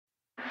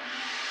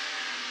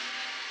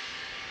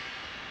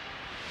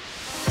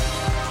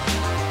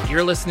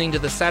You're listening to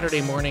the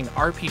Saturday Morning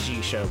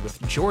RPG Show with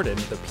Jordan,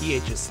 the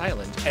PH is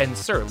silent, and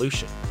Sir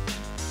Lucian.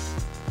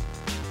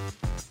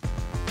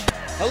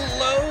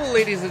 Hello,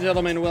 ladies and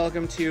gentlemen.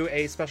 Welcome to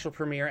a special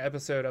premiere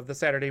episode of the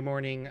Saturday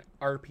Morning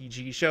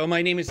RPG Show.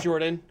 My name is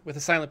Jordan, with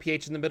a silent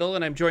PH in the middle,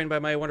 and I'm joined by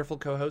my wonderful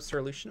co-host,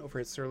 Sir Lucian, over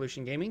at Sir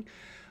Lucian Gaming.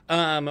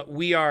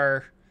 We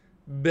are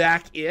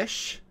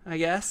back-ish, I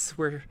guess.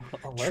 We're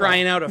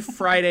trying out a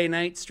Friday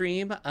night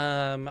stream.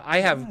 I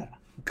have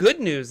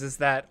good news is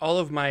that all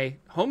of my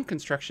home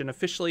construction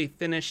officially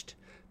finished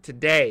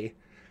today.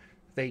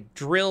 They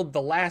drilled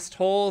the last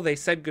hole, they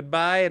said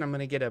goodbye, and I'm going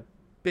to get a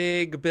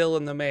big bill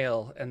in the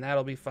mail, and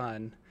that'll be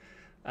fun.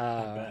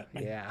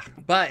 Yeah,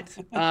 but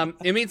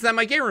it means that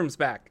my game room's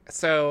back.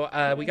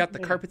 So we got the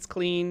carpets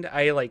cleaned.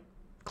 I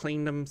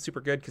cleaned them super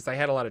good because I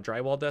had a lot of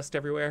drywall dust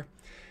everywhere.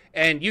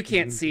 And you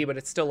can't see, but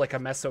it's still like a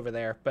mess over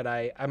there. But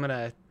I'm going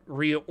to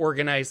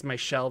reorganize my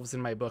shelves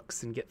and my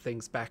books and get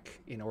things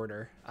back in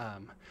order.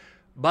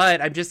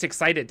 But I'm just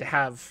excited to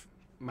have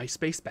my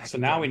space back. So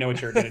now we know what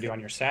you're going to do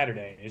on your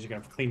Saturday is you're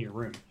going to clean your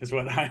room is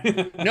what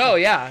I... No,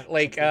 yeah.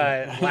 Like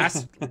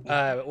last,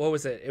 what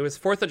was it? It was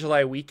 4th of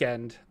July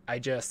weekend. I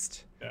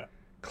just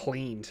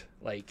cleaned.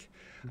 Like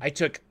I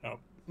took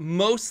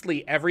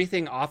mostly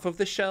everything off of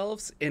the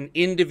shelves and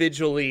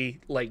individually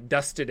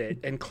dusted it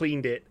and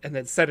cleaned it and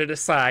then set it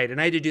aside.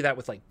 And I had to do that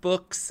with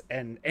books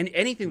and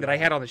anything that I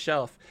had on the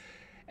shelf.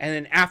 And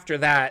then after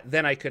that,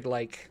 then I could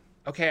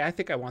okay, I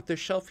think I want this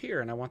shelf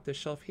here and I want this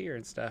shelf here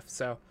and stuff.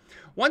 So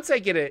once I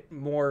get it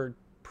more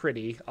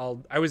pretty,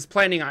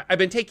 I've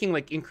been taking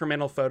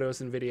incremental photos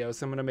and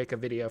videos. I'm going to make a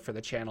video for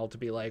the channel to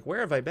be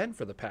where have I been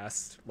for the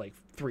past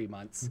 3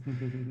 months?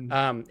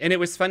 And it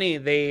was funny.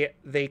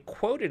 They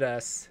quoted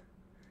us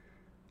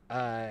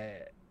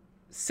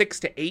 6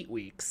 to 8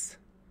 weeks,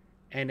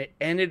 and it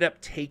ended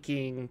up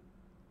taking,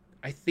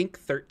 I think,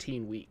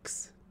 13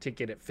 weeks to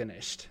get it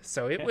finished.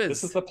 So it was...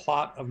 This is the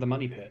plot of The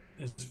Money Pit,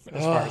 as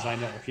far as I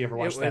know, if you ever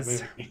watched that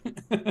movie.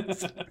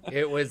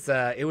 It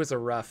was a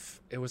rough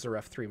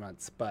 3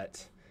 months,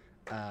 but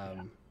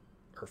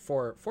or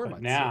four months.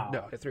 Now,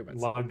 no, 3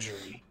 months.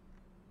 Luxury.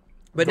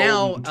 But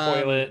Golden now,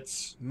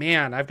 toilets.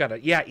 Man, I've got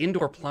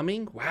indoor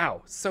plumbing.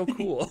 Wow, so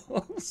cool.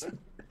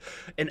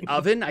 An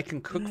oven, I can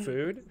cook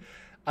food.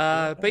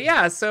 But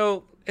yeah,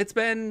 so it's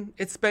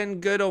been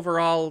good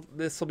overall.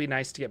 This will be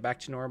nice to get back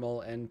to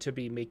normal and to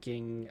be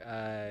making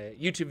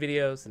YouTube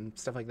videos and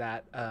stuff like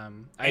that.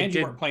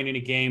 You weren't playing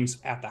any games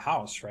at the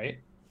house, right?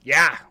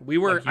 Yeah, we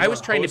were. I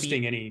was trying to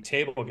be any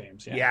table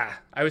games. Yeah,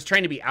 I was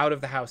trying to be out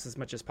of the house as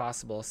much as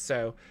possible.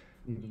 So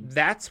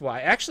that's why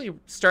I actually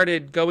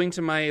started going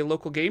to my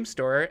local game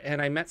store,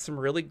 and I met some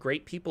really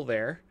great people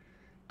there.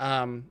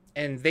 And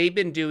they've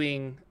been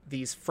doing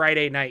these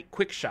Friday night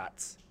quick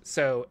shots.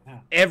 So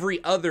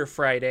every other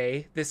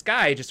Friday, this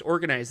guy just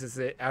organizes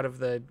it out of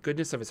the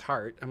goodness of his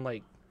heart. I'm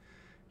like,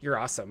 you're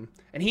awesome.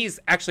 And he's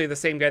actually the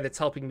same guy that's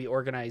helping me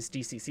organize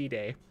DCC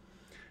Day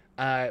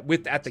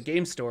at the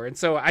game store. And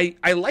so I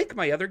like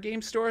my other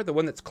game store, the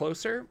one that's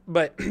closer,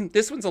 but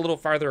this one's a little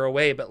farther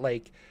away. But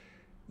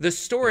the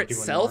store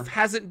itself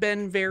hasn't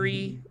been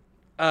very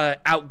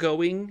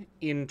outgoing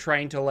in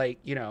trying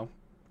to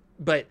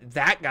but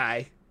that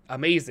guy,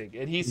 amazing.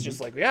 And he's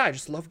just I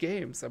just love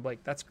games. I'm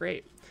like, that's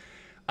great.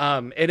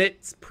 And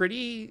it's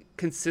pretty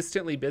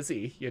consistently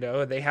busy,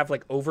 they have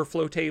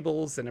overflow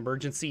tables and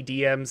emergency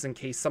DMs in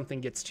case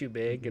something gets too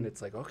big. And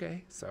it's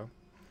okay. So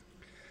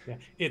yeah,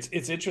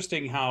 it's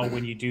interesting how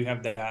when you do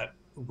have that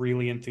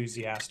really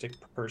enthusiastic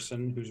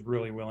person who's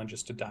really willing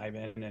just to dive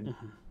in and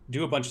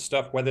do a bunch of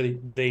stuff, whether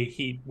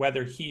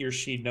he or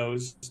she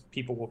knows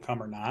people will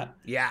come or not.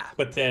 Yeah.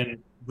 But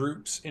then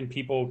groups and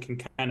people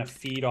can kind of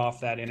feed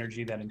off that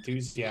energy, that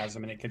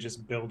enthusiasm, and it can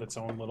just build its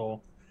own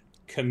little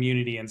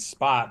community and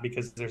spot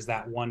because there's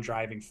that one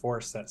driving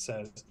force that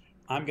says,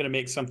 I'm going to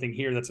make something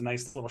here that's a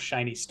nice little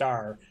shiny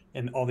star,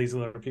 and all these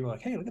little people are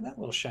like, hey, look at that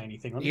little shiny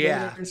thing. Let me go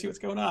there and see what's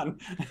going on.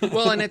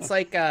 Well, and it's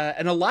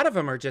and a lot of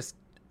them are just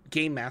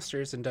game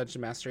masters and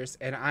dungeon masters,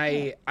 and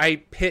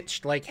I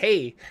pitched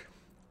hey,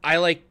 I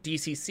like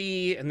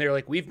DCC, and they're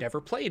like, we've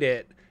never played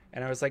it,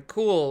 and I was like,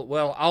 cool,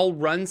 well, I'll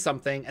run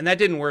something, and that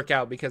didn't work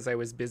out because I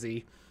was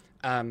busy.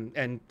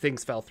 And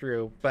things fell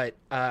through, but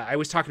I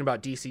was talking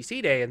about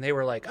DCC Day, and they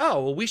were like,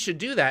 oh, well, we should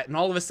do that. And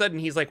all of a sudden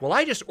he's like, well,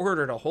 I just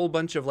ordered a whole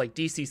bunch of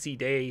DCC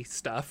Day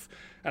stuff.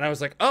 And I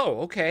was like,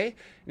 oh, okay.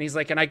 And he's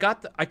like, and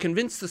I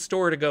convinced the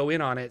store to go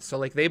in on it.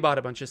 So they bought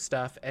a bunch of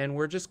stuff, and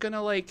we're just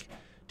gonna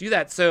do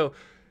that. So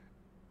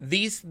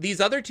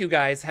these other two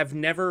guys have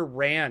never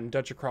ran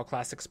Dungeon Crawl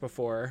Classics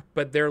before,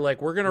 but they're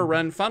like, we're going to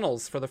run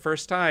funnels for the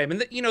first time.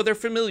 And, they're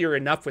familiar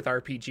enough with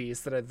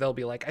RPGs that they'll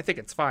be like, I think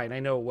it's fine. I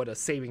know what a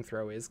saving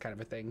throw is, kind of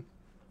a thing.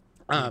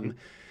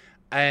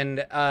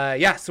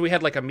 So we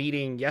had a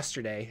meeting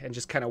yesterday and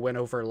just kind of went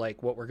over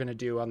what we're going to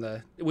do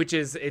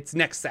it's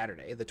next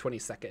Saturday, the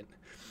 22nd.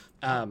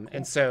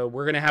 And so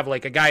we're going to have a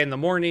guy in the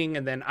morning,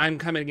 and then I'm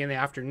coming in the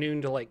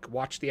afternoon to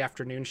watch the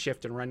afternoon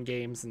shift and run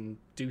games and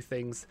do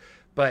things.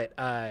 But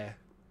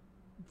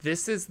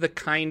this is the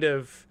kind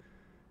of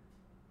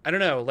I don't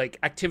know, like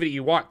activity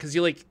you want. Cause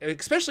you like,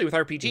 especially with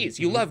RPGs,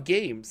 you love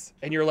games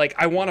and you're like,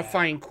 I want to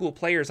find cool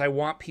players. I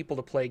want people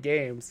to play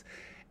games.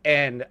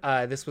 And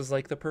this was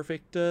like the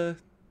perfect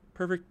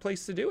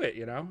place to do it,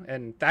 you know?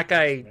 And that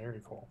guy,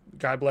 very cool.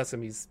 God bless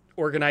him. He's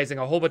organizing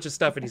a whole bunch of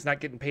stuff and he's not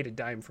getting paid a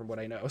dime from what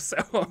I know. So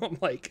I'm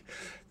like,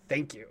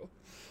 thank you.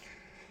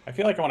 I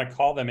feel like I want to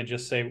call them and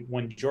just say,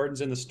 when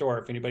Jordan's in the store,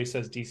 if anybody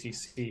says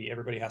DCC,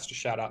 everybody has to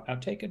shout out, now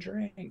take a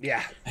drink.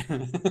 Yeah.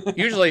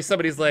 Usually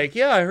somebody's like,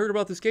 yeah, I heard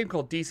about this game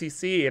called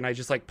DCC. And I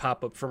just like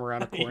pop up from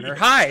around a corner.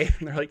 Hi.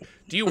 And they're like,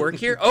 do you work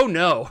here? Oh,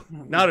 no,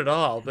 not at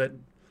all. But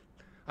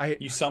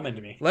you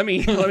summoned me. Let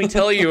me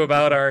tell you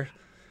about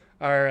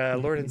our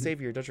Lord and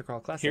Savior Dungeon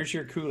Crawl Classic. Here's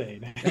your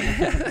Kool-Aid.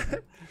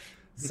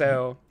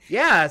 So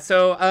yeah,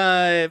 so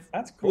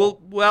that's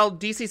cool. Well,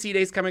 DCC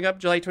Day's coming up,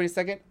 July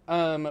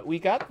 22nd. We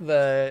got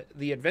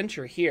the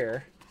adventure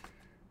here,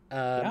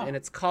 and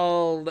it's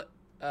called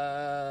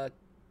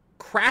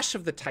Crash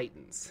of the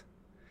Titans.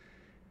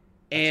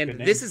 And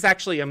this is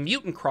actually a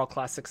Mutant Crawl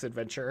Classics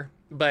adventure,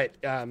 but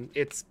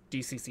it's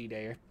DCC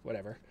Day or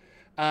whatever.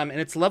 And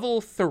it's level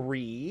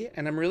 3,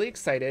 and I'm really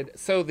excited.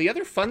 So the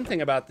other fun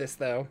thing about this,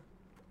 though,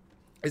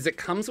 is it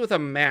comes with a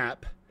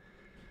map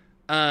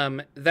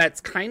that's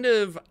kind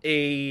of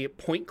a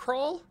point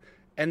crawl,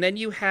 and then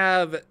you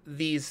have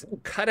these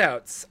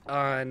cutouts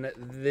on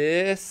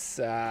this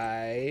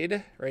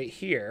side right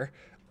here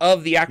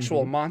of the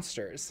actual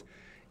monsters,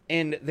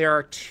 and there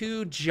are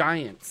 2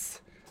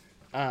 giants,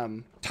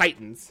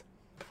 titans,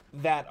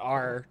 that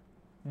are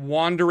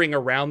wandering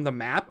around the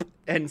map.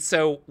 And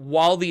so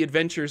while the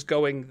adventure's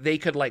going, they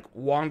could like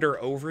wander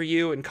over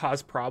you and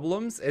cause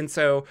problems. And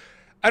so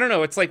I don't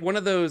know, it's like one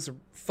of those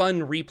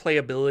fun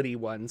replayability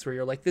ones where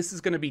you're like, this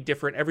is going to be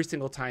different every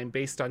single time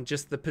based on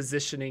just the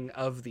positioning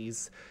of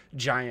these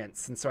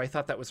giants. And so I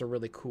thought that was a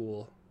really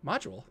cool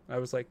module. I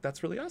was like,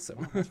 that's really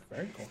awesome. That's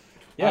very cool.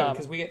 Yeah,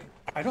 because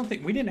I don't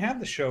think we didn't have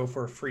the show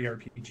for a free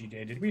RPG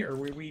day, did we? Or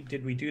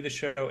did we do the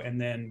show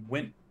and then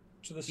went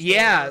to the store?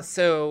 Yeah,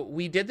 so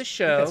we did the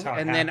show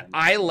and then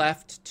I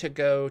left to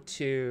go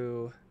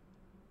to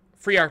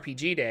free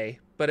RPG day,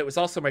 but it was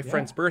also my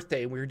friend's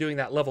birthday and we were doing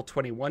that level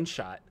 21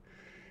 shot.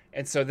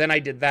 And so then I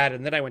did that,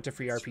 and then I went to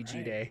free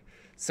RPG day.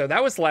 So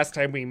that was the last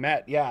time we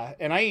met, yeah.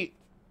 And I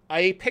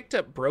picked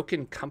up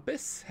Broken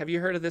Compass. Have you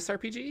heard of this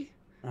RPG?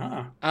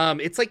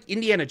 It's like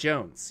Indiana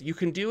Jones. You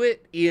can do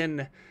it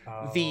in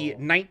the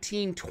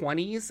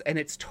 1920s, and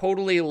it's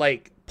totally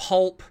like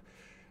pulp.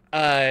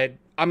 I'm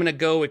gonna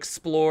go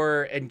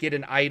explore and get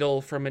an idol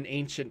from an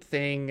ancient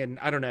thing, and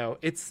I don't know.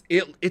 It's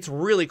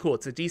really cool.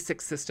 It's a D6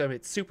 system.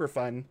 It's super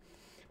fun.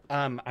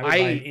 I would buy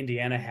an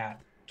Indiana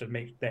hat to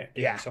make that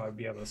game, so I'd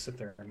be able to sit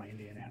there in my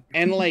Indiana hat.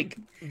 And like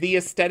the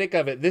aesthetic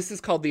of it, this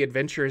is called the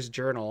Adventurer's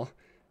Journal,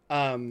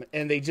 and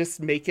they just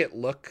make it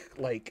look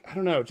like, I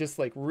don't know, just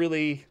like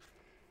really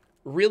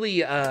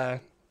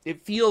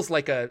it feels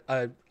like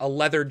a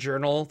leather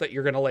journal that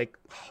you're gonna like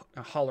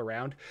haul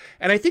around.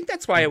 And I think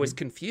that's why I was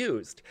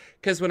confused,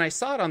 because when I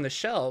saw it on the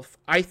shelf,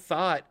 I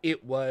thought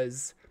it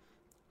was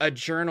a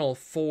journal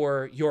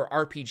for your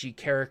RPG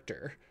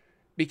character.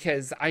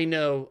 Because I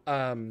know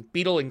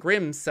Beetle and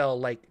Grimm sell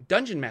like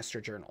Dungeon Master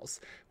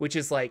journals, which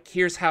is like,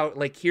 here's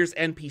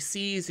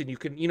NPCs and you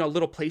can,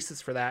 little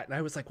places for that. And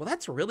I was like, well,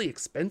 that's really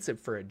expensive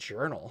for a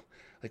journal.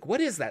 Like,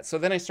 what is that? So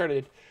then I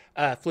started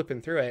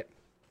flipping through it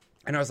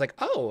and I was like,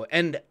 oh,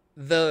 and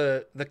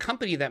the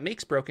company that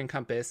makes Broken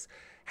Compass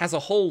has a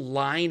whole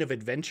line of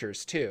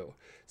adventures too.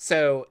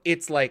 So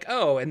it's like,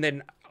 oh, and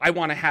then I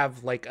want to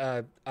have like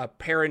a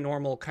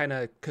paranormal kind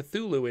of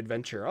Cthulhu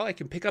adventure. Oh, I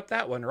can pick up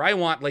that one. Or I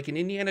want like an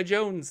Indiana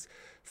Jones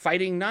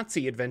fighting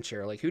Nazi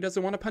adventure. Like, who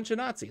doesn't want to punch a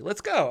Nazi? Let's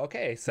go.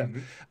 Okay. So,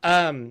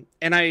 and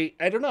I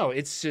don't know.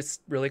 It's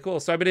just really cool.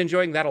 So I've been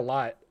enjoying that a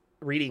lot,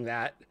 reading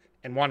that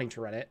and wanting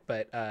to run it.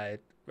 But I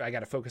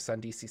got to focus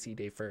on DCC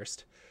Day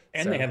first.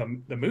 And they have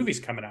the movies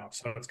coming out.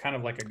 So it's kind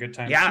of like a good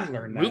time to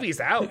learn that. Movie's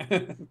out.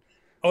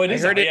 Oh, it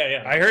is. I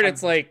heard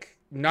it's like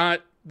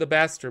not the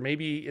best, or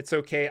maybe it's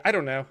okay. I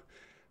don't know.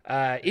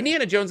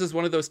 Indiana Jones is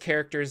one of those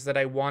characters that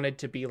I wanted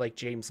to be like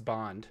James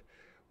Bond,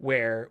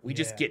 where we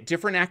just get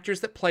different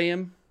actors that play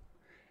him,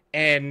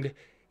 and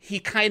he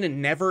kind of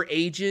never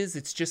ages.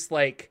 It's just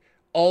like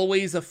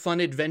always a fun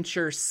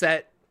adventure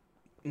set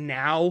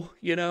now,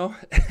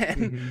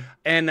 and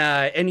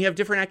you have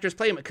different actors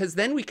play him, because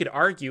then we could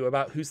argue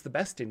about who's the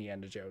best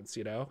Indiana Jones,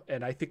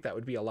 and I think that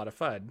would be a lot of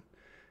fun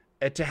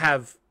to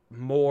have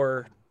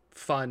more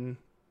fun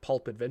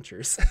pulp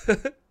adventures.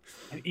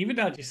 And even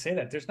now that you say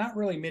that, there's not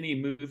really many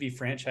movie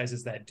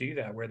franchises that do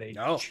that, where they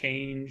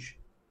change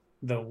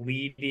the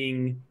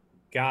leading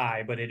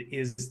guy, but it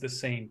is the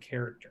same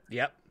character.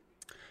 Yep.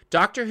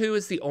 Doctor Who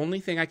is the only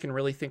thing I can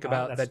really think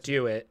about that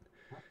do it.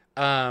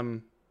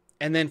 And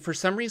then for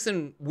some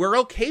reason, we're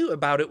okay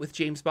about it with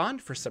James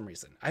Bond for some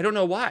reason. I don't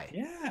know why.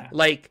 Yeah.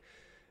 Like,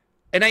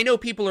 and I know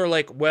people are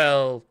like,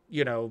 well,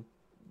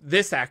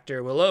 this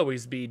actor will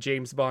always be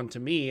James Bond to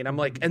me. And I'm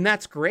like, and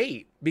that's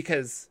great,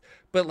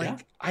 but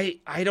like,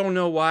 I don't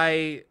know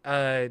why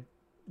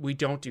we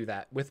don't do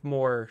that with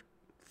more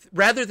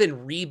rather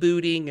than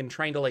rebooting and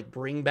trying to like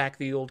bring back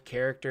the old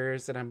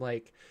characters. And I'm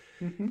like,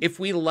 if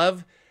we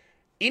love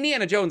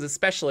Indiana Jones,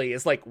 especially,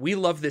 is like, we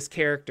love this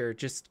character,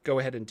 just go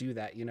ahead and do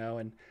that, you know?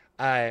 And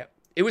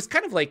it was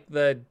kind of like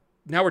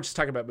now we're just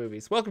talking about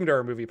movies. Welcome to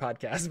our movie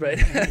podcast. But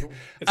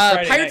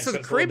Pirates of the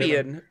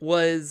Caribbean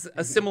was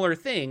a similar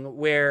thing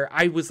where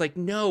I was like,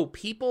 no,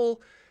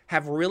 people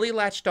have really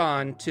latched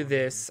on to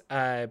this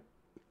Captain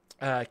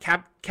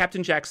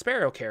Jack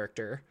Sparrow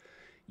character.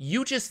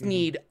 You just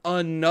need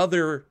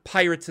another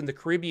Pirates in the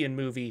Caribbean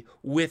movie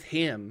with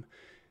him.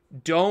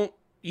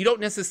 You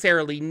don't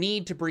necessarily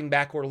need to bring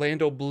back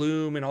Orlando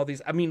Bloom and all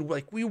these. I mean,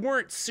 like, we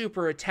weren't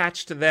super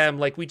attached to them.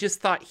 Like, we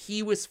just thought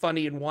he was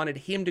funny and wanted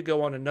him to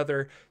go on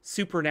another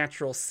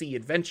supernatural sea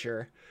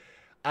adventure.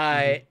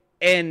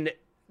 And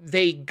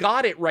they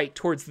got it right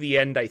towards the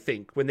end, I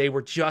think, when they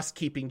were just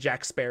keeping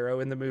Jack Sparrow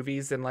in the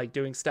movies and like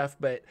doing stuff.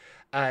 But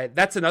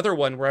that's another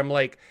one where I'm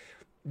like,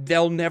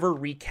 they'll never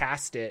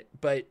recast it.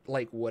 But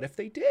like, what if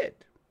they did?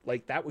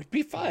 Like, that would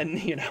be fun,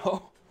 you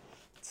know?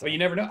 So. But you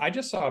never know. I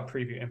just saw a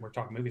preview, and we're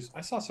talking movies.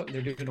 I saw something,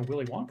 they're doing a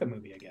Willy Wonka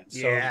movie again.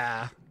 So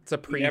yeah, it's a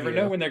preview. You never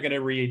know when they're going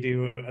to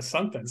redo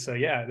something. So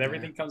yeah,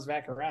 everything comes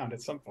back around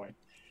at some point.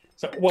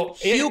 So well,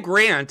 Hugh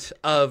Grant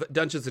of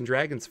Dungeons and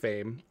Dragons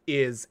fame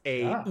is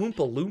a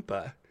Oompa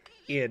Loompa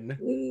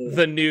in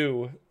the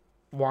new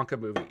Wonka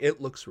movie.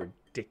 It looks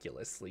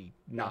ridiculously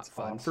not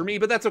fun for me,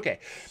 but that's okay.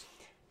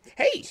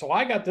 Hey, so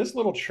I got this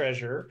little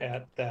treasure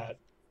at that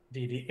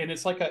DD, and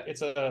it's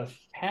a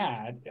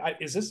pad.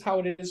 Is this how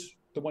it is?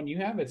 The one you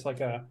have, it's like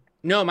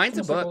no, mine's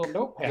a book. Like a little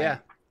notepad. Yeah,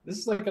 this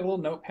is like a little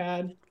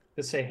notepad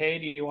to say, hey,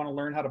 do you want to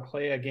learn how to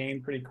play a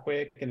game pretty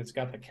quick? And it's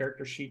got the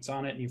character sheets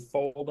on it, and you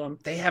fold them.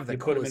 They have the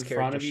coolest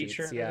character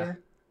sheets. Yeah,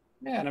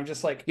 and I'm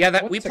just like,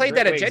 yeah, we played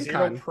that at Gen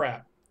Con.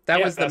 Prep.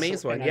 That was the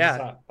maze one. Yeah,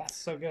 thought, that's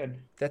so good.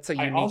 That's a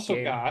unique I also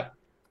game. got.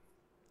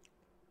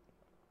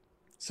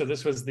 So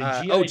this was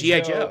the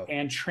G.I. Joe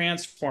and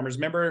Transformers.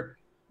 Remember,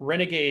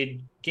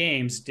 Renegade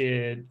Games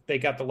they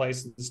got the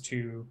license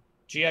to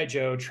G.I.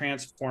 Joe,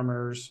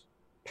 Transformers,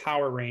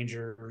 Power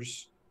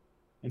Rangers,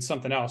 and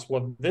something else.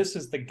 Well, this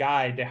is the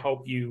guide to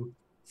help you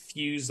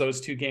fuse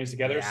those two games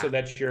together so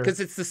that your because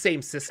it's the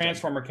same system.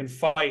 Transformer can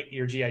fight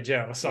your G.I.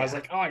 Joe. So I was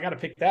like, oh, I got to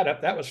pick that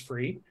up. That was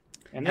free.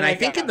 And I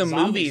think in the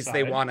movies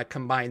they want to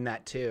combine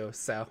that too.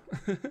 So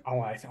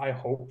I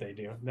hope they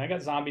do. Then I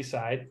got Zombie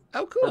Side.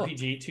 Oh, cool.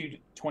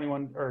 RPG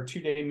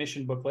 2-day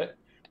mission booklet,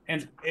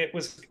 and it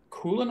was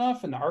cool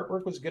enough, and the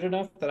artwork was good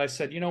enough that I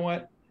said, you know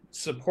what?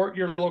 Support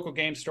your local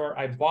game store.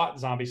 I bought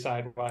Zombie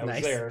Side while I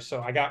was there,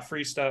 so I got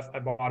free stuff. I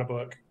bought a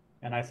book,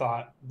 and I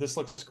thought, this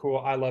looks cool.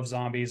 I love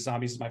zombies.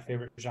 Zombies is my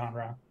favorite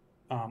genre.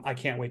 I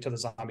can't wait till the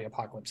zombie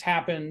apocalypse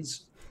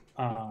happens.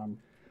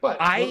 But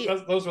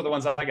those were the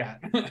ones I got.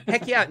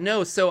 Heck yeah,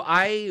 no. So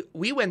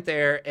we went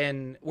there,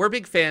 and we're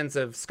big fans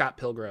of Scott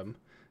Pilgrim,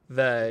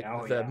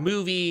 the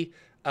movie.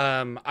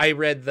 I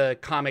read the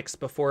comics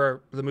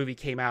before the movie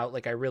came out.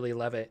 Like, I really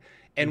love it.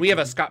 And we have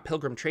a Scott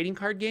Pilgrim trading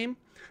card game.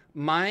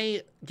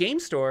 My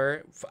game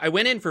store, I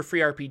went in for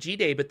free RPG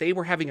day, but they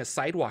were having a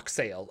sidewalk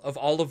sale of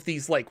all of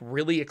these like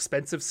really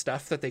expensive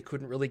stuff that they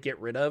couldn't really get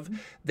rid of.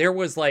 There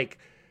was like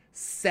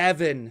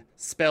 7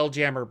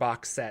 Spelljammer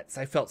box sets.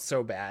 I felt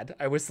so bad.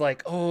 I was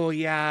like, oh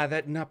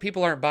yeah,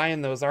 people aren't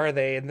buying those, are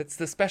they? And it's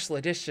the special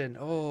edition.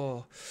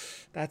 Oh,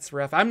 that's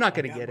rough. I'm not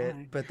going to get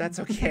it, but that's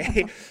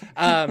okay.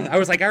 I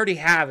was like, I already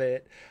have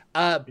it.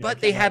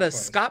 But they had a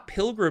Scott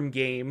Pilgrim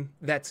game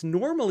that's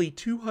normally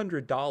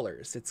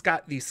 $200. It's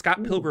got these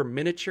Scott Pilgrim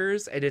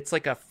miniatures, and it's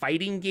like a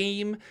fighting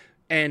game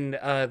and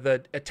a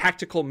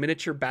tactical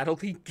miniature battle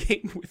league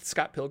game with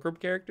Scott Pilgrim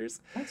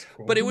characters. That's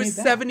cool. But it was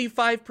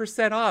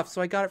 75% off,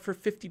 so I got it for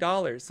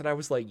 $50. And I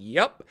was like,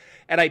 yep.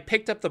 And I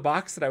picked up the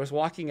box and I was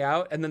walking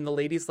out, and then the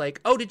lady's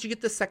like, oh, did you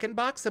get the second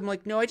box? I'm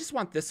like, no, I just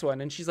want this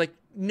one. And she's like,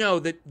 no,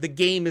 the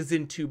game is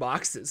in 2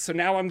 boxes. So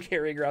now I'm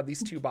carrying around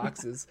these 2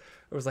 boxes.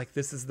 I was like,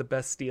 this is the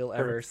best deal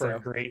ever. For a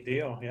great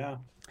deal, yeah.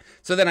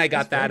 So then I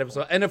got that.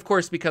 Cool. And of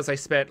course, because I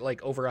spent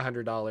like over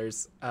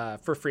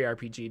 $100 for free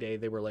RPG day,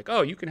 they were like,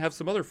 oh, you can have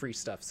some other free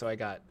stuff. So I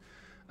got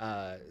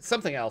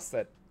something else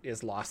that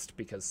is lost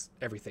because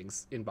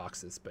everything's in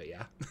boxes. But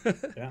yeah.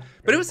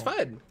 But it was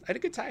fun. I had a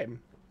good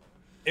time.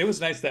 It was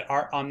nice that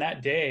on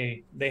that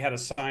day, they had a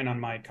sign on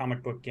my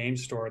comic book game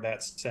store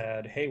that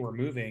said, hey, we're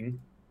moving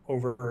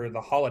over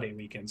the holiday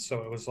weekend.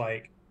 So it was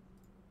like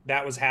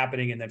that was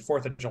happening. And then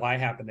 4th of July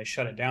happened. They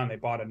shut it down. They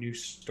bought a new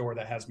store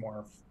that has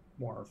more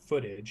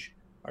footage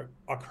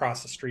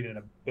across the street in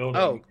a building.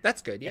 Oh,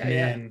 that's good. Yeah. And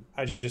then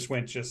I just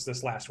went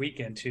this last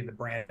weekend to the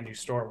brand new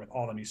store with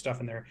all the new stuff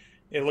in there.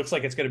 It looks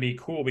like it's going to be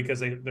cool because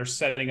they're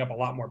setting up a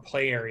lot more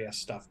play area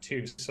stuff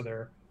too.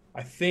 So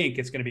I think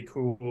it's going to be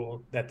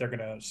cool that they're going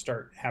to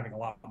start having a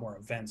lot more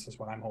events is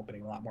what I'm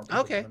hoping. A lot more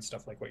people doing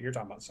stuff like what you're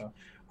talking about. So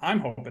I'm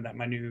hoping that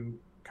my new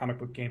comic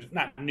book games,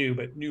 not new,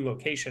 but new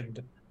location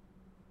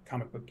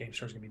comic book game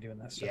store is going to be doing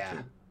that stuff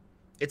too.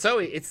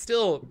 It's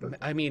still,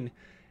 I mean,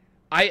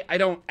 I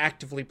don't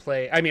actively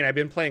play. I mean, I've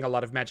been playing a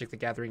lot of Magic the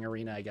Gathering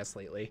Arena, I guess,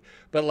 lately.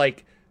 But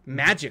like,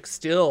 Magic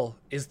still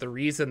is the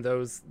reason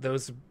those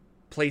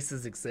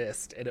places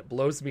exist, and it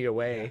blows me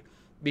away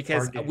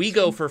because Card we games.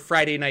 go for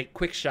Friday night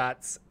quick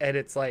shots, and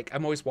it's like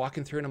I'm always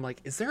walking through and I'm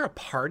like, is there a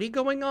party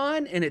going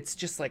on? And it's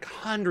just like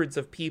hundreds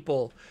of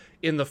people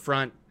in the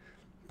front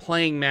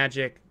playing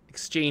Magic,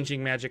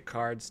 exchanging Magic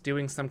cards,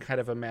 doing some kind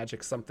of a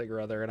Magic something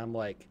or other, and I'm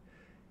like,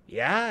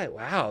 yeah,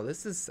 wow,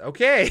 this is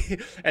okay.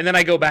 And then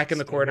I go back in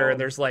the corner and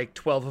there's like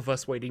 12 of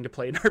us waiting to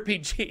play an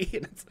RPG,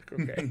 and it's like,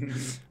 okay.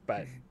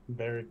 But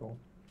very cool.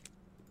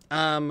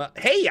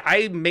 Hey,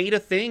 I made a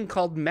thing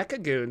called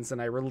Mechagoons and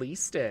I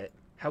released it.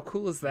 How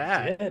cool is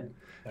that? That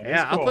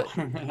Yeah, is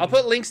cool. I'll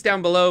put links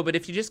down below, but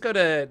if you just go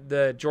to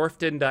the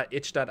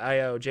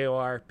jorphdan.itch.io,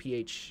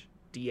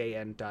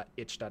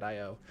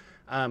 jorphdan.itch.io,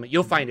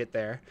 you'll find it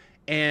there.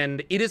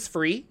 And it is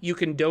free. You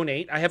can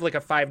donate. I have like a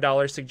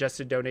 $5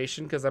 suggested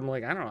donation because I'm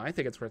like, I don't know, I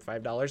think it's worth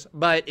 $5.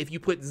 But if you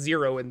put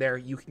 0 in there,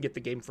 you can get the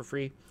game for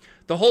free.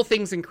 The whole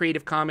thing's in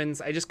Creative Commons.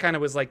 I just kind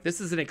of was like,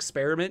 this is an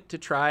experiment to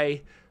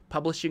try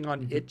publishing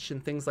on itch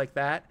and things like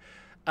that.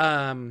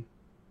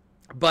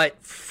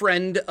 But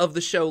friend of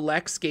the show,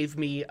 Lex, gave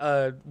me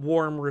a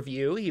warm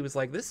review. He was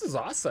like, this is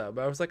awesome.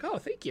 I was like, oh,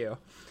 thank you.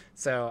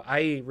 So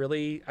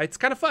it's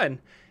kind of fun.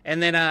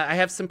 And then I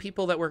have some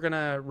people that we're going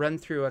to run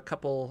through a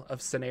couple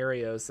of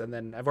scenarios. And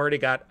then I've already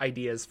got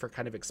ideas for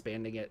kind of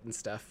expanding it and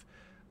stuff.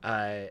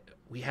 Lex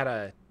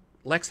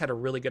had a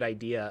really good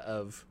idea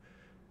of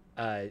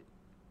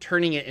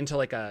turning it into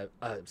like a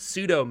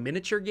pseudo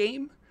miniature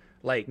game.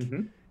 Like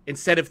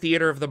instead of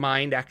Theater of the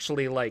Mind,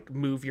 actually like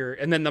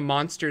and then the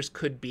monsters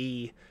could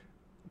be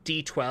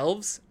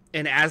D12s.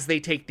 And as they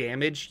take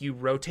damage, you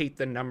rotate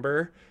the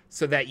number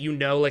so that you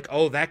know, like,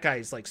 oh, that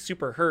guy's like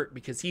super hurt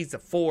because he's a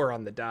 4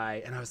 on the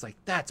die. And I was like,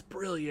 that's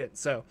brilliant.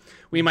 So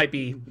we might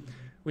be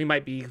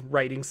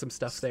writing some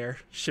stuff there.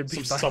 Should be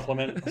some fun.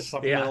 supplemental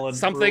something.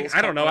 rules I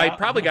don't know. coming I out.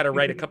 probably got to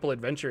write a couple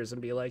adventures and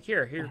be like,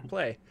 here,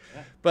 play.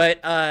 Yeah.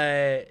 But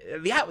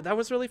that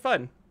was really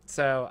fun.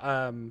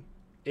 So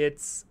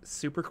it's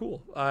super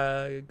cool.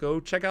 Go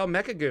check out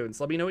Mechagoons.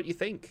 Let me know what you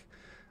think.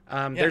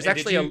 There's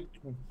actually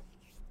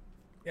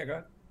Yeah, go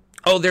ahead.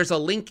 Oh, there's a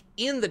link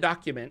in the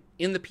document,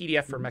 in the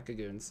PDF for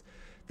Mechagoons,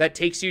 that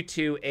takes you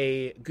to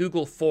a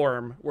Google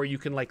form where you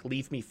can like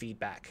leave me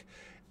feedback.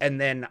 And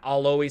then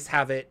I'll always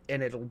have it,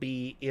 and it'll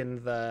be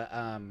in the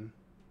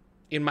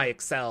in my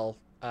Excel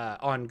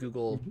on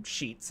Google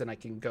Sheets, and I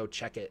can go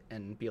check it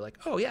and be like,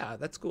 oh yeah,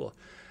 that's cool.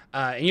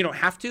 And you don't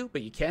have to,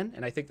 but you can,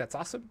 and I think that's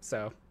awesome.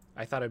 So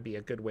I thought it'd be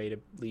a good way to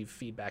leave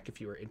feedback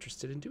if you were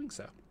interested in doing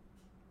so.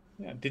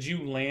 Yeah.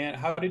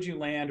 How did you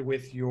land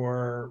with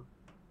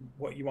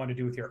what you want to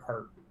do with your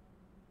art?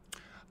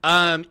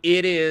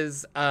 It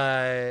is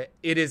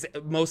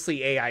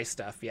mostly AI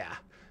stuff. Yeah.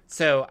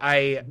 So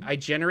I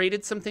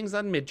generated some things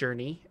on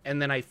Midjourney, and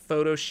then I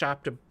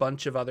photoshopped a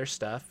bunch of other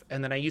stuff,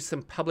 and then I used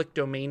some public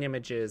domain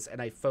images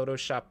and I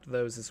photoshopped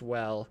those as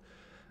well.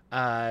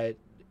 And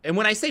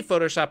when I say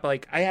Photoshop,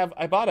 like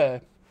I bought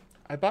a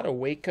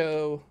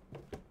Waco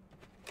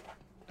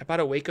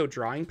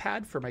drawing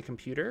pad for my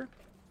computer.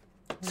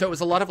 So it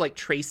was a lot of like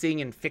tracing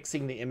and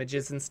fixing the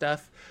images and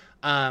stuff.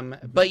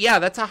 But yeah,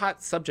 that's a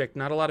hot subject.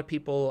 Not a lot of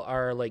people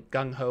are like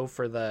gung ho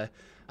for the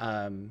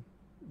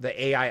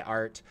AI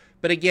art.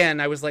 But again,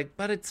 I was like,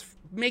 but it's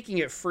making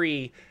it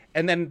free.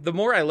 And then the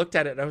more I looked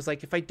at it, I was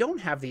like, if I don't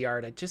have the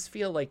art, I just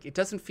feel like it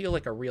doesn't feel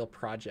like a real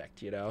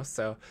project, you know?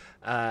 So,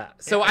 I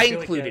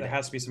included it. There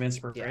has to be some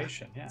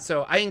inspiration. Yeah.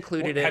 So I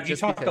included it. Have you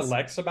talked because... to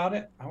Lex about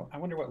it? I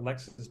wonder what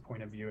Lex's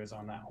point of view is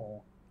on that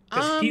whole.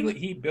 Because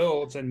he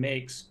builds and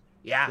makes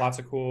lots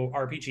of cool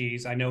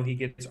RPGs. I know he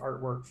gets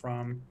artwork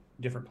from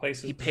different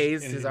places. He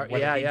pays his art.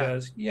 Yeah.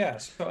 Does. Yeah.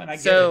 So, get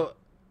it.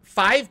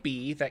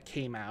 5B that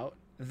came out,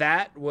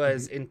 that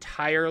was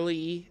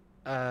entirely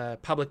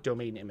public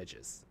domain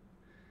images.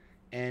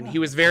 And he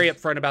was very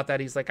upfront about that.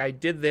 He's like, I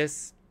did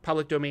this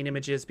public domain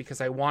images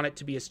because I want it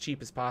to be as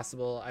cheap as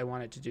possible. I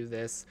want it to do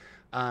this.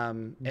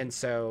 And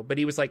so, but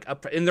he was like,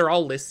 and they're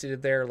all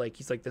listed there. Like,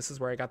 he's like, this is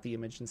where I got the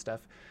image and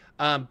stuff.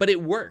 But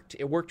it worked.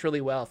 It worked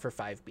really well for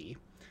 5B.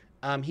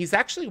 He's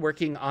actually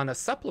working on a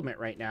supplement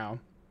right now.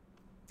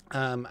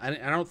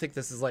 I don't think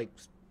this is like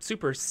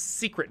super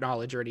secret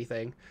knowledge or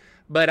anything,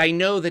 but I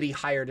know that he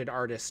hired an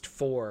artist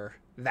for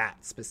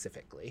that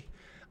specifically.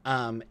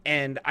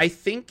 And I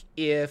think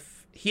if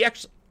he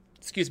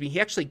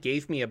actually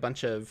gave me a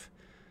bunch of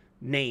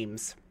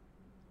names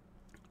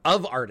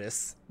of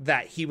artists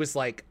that he was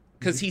like,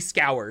 because he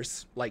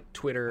scours like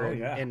Twitter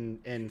and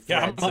I'm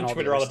on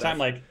Twitter all the time, stuff.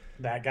 like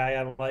that guy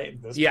I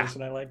like, this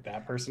person I like,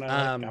 that person I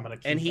like. I'm gonna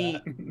keep and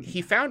that.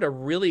 he found a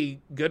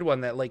really good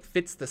one that like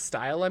fits the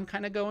style I'm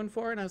kind of going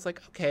for, and I was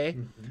like, okay,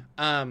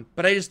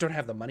 but I just don't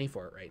have the money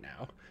for it right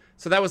now.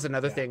 So that was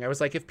another thing. I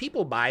was like, if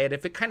people buy it,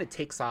 if it kind of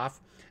takes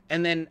off,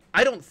 and then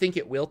I don't think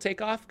it will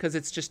take off because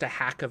it's just a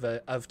hack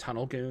of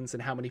Tunnel Goons,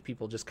 and how many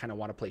people just kind of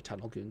want to play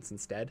Tunnel Goons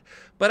instead.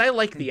 But I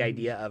like the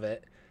idea of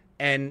it.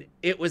 And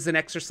it was an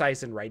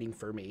exercise in writing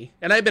for me.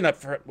 And I've been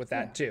upfront with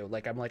that too.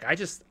 Like, I'm like, I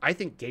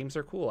think games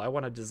are cool. I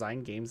want to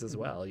design games as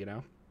well, you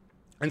know?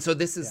 And so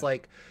this is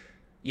like,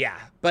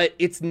 but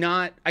it's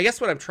not, I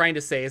guess what I'm trying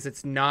to say is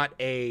it's not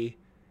a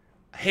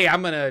hey,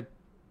 I'm going to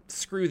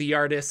screw the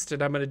artist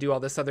and I'm going to do all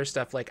this other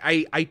stuff. Like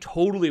I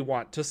totally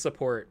want to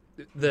support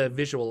the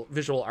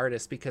visual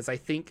artists, because I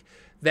think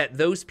that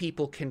those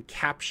people can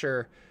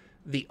capture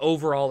the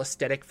overall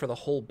aesthetic for the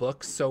whole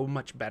book so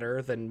much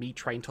better than me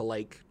trying to,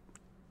 like,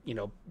 you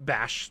know,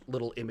 bash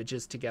little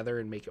images together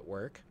and make it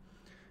work.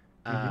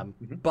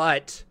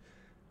 But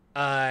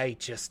I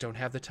just don't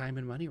have the time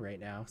and money right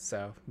now.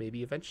 So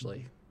maybe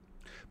eventually.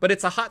 But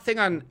it's a hot thing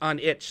on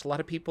Itch. A lot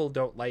of people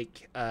don't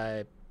like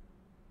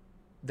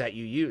that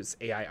you use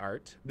AI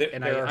art,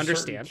 and I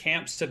understand.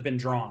 Camps have been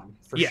drawn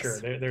for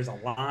sure. There's a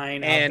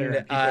line and, out there,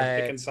 and people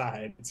are picking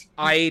sides.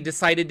 I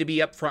decided to be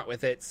upfront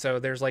with it, so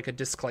there's like a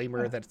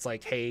disclaimer that's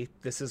like, "Hey,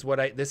 this is what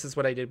I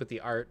did with the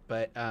art."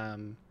 But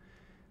and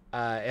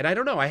I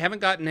don't know. I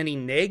haven't gotten any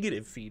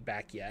negative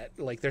feedback yet.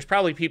 Like, there's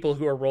probably people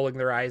who are rolling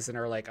their eyes and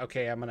are like,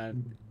 "Okay, I'm gonna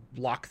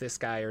block this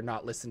guy or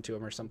not listen to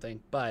him or something."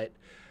 But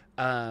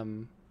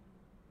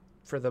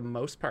for the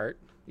most part,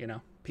 you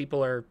know,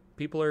 people are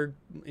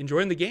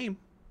enjoying the game.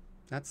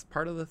 That's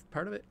part of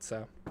it.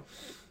 So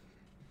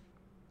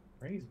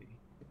crazy.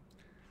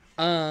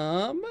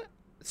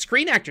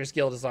 Screen Actors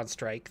Guild is on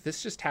strike.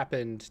 This just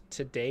happened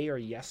today or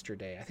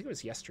yesterday. I think it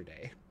was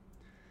yesterday.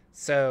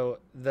 So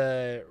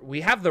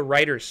we have the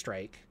writer's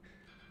strike.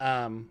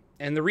 And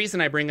the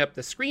reason I bring up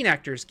the Screen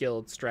Actors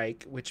Guild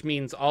strike, which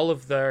means all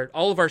of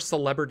our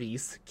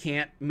celebrities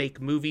can't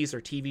make movies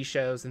or TV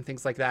shows and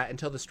things like that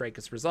until the strike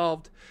is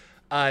resolved.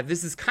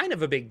 This is kind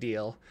of a big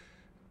deal.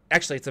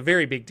 Actually, it's a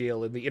very big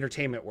deal in the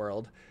entertainment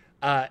world.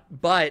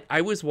 But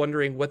I was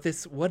wondering what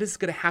is going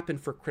to happen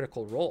for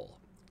Critical Role,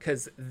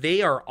 because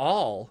they are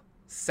all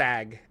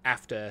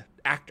SAG-AFTRA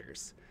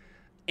actors.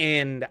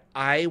 And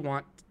I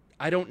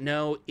don't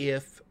know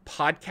if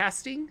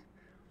podcasting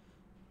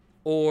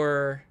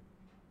or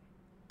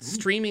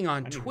streaming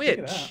on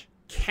Twitch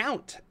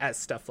count as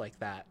stuff like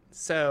that.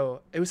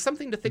 So it was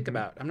something to think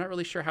about. I'm not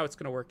really sure how it's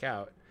going to work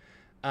out.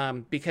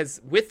 Because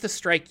with the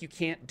strike, you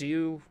can't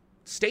do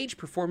stage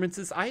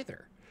performances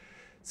either.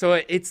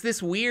 So it's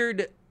this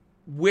weird,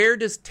 where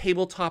does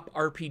tabletop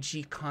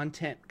RPG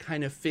content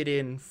kind of fit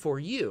in for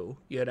you,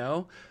 you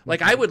know?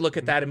 Like, I would look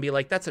at that and be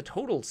like, that's a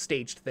total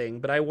staged thing.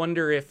 But I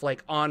wonder if,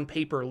 like, on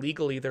paper,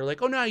 legally, they're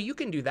like, oh, no, you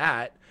can do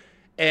that.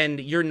 And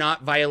you're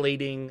not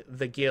violating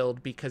the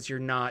guild because you're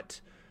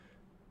not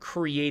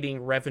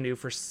creating revenue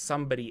for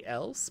somebody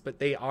else, but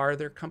they are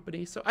their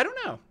company. So I don't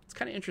know. It's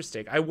kind of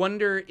interesting. I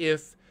wonder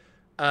if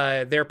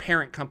their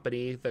parent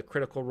company, the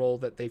Critical Role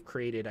that they've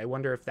created, I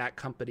wonder if that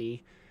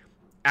company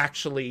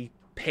actually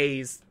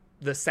pays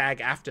the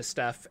SAG-AFTRA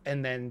stuff,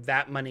 and then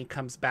that money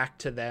comes back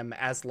to them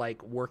as,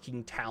 like,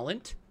 working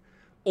talent,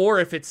 or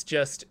if it's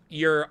just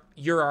you're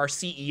our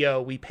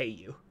CEO, we pay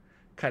you,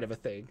 kind of a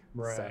thing.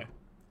 Right. So,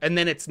 and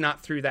then it's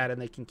not through that,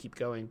 and they can keep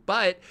going.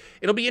 But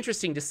it'll be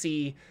interesting to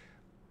see.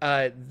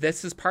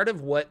 This is part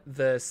of what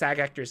the SAG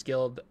Actors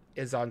Guild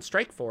is on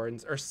strike for,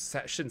 or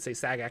I shouldn't say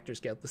SAG Actors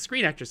Guild, the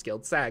Screen Actors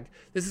Guild, SAG.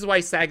 This is why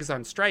SAG is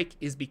on strike,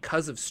 is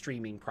because of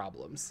streaming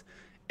problems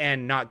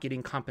and not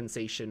getting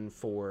compensation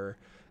for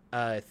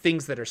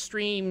things that are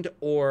streamed.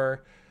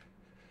 Or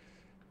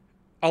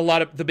a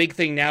lot of the big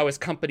thing now is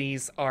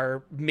companies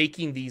are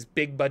making these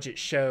big budget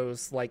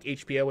shows like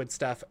HBO and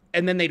stuff,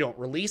 and then they don't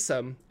release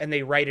them and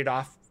they write it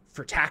off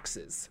for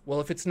taxes.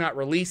 Well, if it's not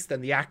released, then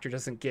the actor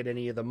doesn't get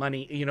any of the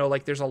money. You know,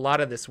 like, there's a lot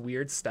of this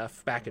weird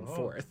stuff back and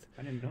forth.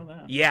 I didn't know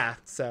that. Yeah,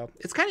 so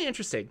it's kind of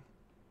interesting.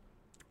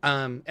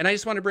 And I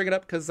just want to bring it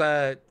up because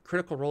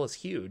Critical Role is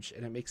huge,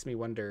 and it makes me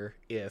wonder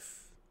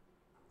if,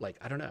 like,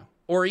 I don't know,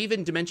 or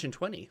even Dimension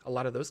 20. A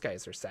lot of those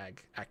guys are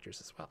SAG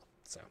actors as well.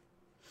 So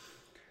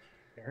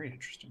very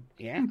interesting.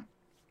 Yeah.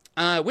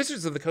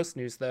 Wizards of the Coast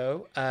news,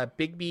 though.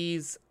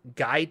 Bigby's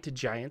Guide to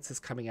Giants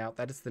is coming out.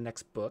 That is the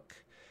next book.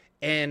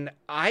 And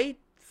I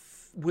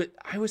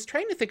was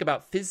trying to think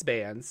about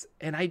Fizzbands,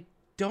 and I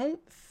don't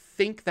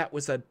think that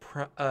was a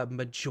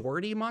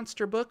majority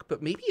monster book,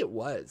 but maybe it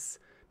was,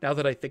 now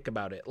that I think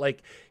about it.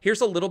 Like,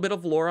 here's a little bit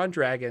of lore on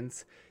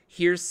dragons.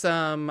 Here's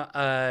some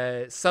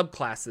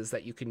subclasses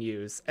that you can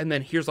use. And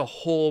then here's a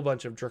whole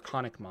bunch of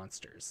draconic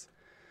monsters.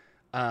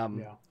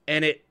 And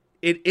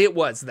it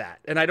was that.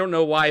 And I don't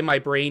know why my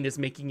brain is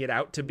making it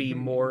out to be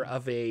more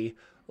of a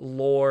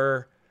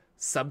lore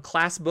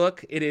subclass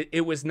book.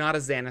 It was not a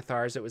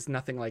Xanathar's. It was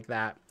nothing like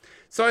that.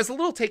 So I was a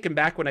little taken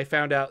back when I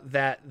found out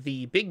that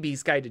the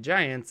Bigby's Guide to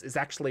Giants is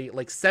actually,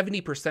 like,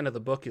 70% of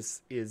the book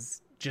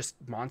is just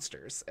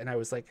monsters. And I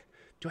was like,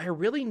 do I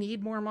really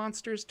need more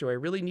monsters? Do I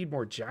really need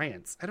more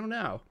giants? I don't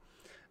know.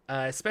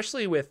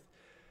 Especially with,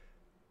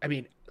 I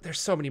mean,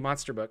 there's so many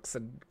monster books,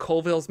 and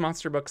Colville's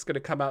monster book's going to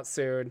come out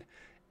soon.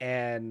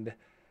 And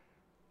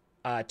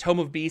Tome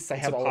of Beasts, I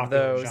have all of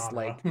those. Genre.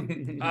 Like,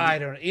 I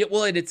don't know.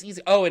 Well, and it's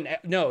easy. Oh, and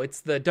no,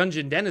 it's the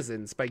Dungeon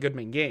Denizens by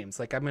Goodman Games.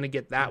 Like, I'm going to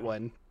get that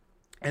one.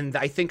 And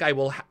I think I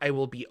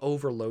will be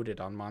overloaded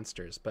on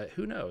monsters, but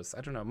who knows?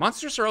 I don't know.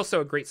 Monsters are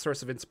also a great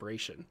source of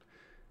inspiration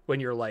when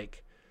you're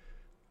like,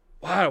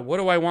 wow, what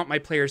do I want my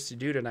players to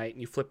do tonight?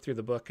 And you flip through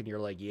the book and you're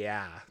like,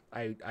 yeah,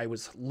 I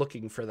was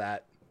looking for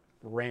that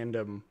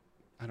random,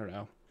 I don't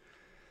know,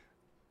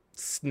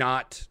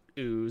 snot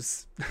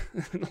ooze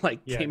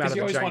like came out of the giant's nose.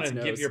 You always want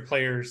to give your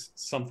players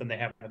something they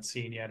haven't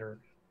seen yet, or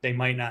they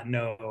might not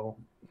know,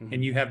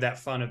 and you have that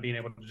fun of being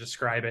able to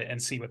describe it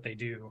and see what they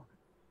do.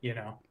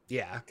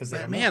 Yeah, because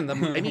man,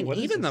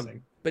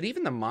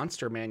 even the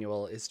monster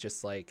manual is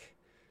just like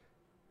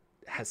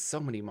has so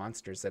many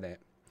monsters in it.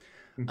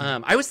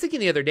 I was thinking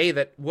the other day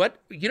that what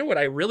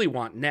I really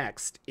want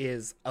next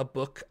is a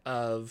book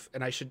of,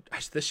 and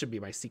this should be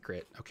my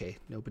secret. Okay,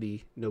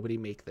 nobody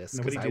make this,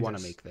 because I want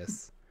to make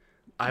this.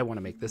 I want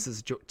to make this.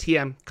 Is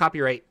TM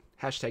copyright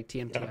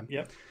 #TM.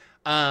 Yep.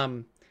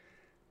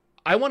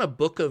 I want a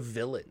book of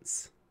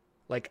villains.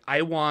 Like,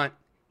 I want,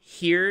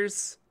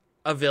 here's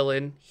a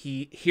villain.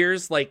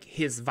 Here's like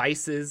his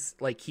vices.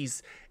 Like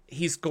he's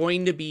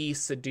going to be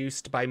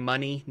seduced by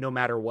money no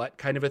matter what,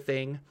 kind of a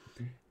thing.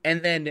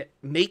 And then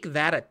make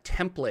that a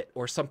template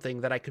or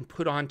something that I can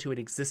put onto an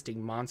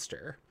existing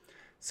monster.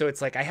 So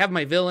it's like I have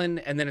my villain,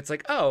 and then it's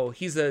like, oh,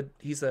 he's a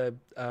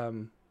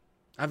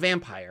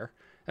vampire,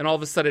 and all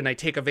of a sudden I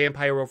take a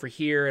vampire over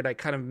here and I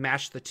kind of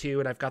mash the two,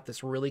 and I've got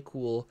this really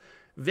cool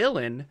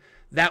villain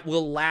that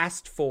will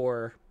last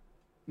for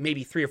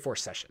maybe 3 or 4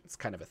 sessions,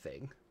 kind of a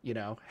thing.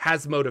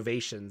 Has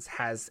motivations,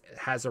 has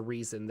a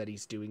reason that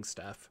he's doing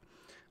stuff,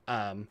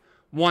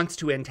 wants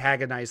to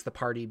antagonize the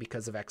party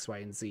because of X, Y,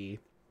 and Z.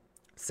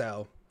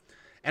 So,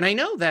 and I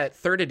know that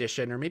 3rd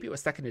edition, or maybe it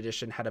was 2nd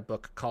edition, had a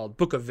book called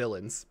Book of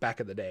Villains back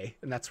in the day.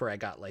 And that's where I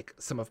got like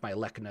some of my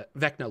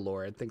Vecna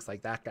lore and things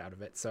like that out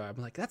of it. So I'm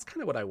like, that's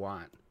kind of what I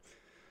want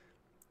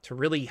to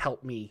really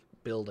help me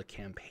build a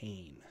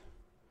campaign.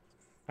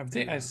 I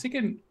was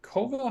thinking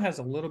Colville has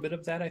a little bit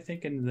of that, I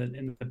think,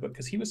 in the book,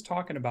 because he was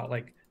talking about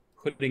like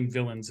putting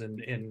villains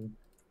in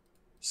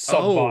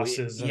sub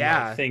bosses and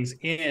like, things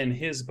in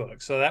his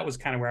book. So that was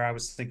kind of where I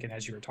was thinking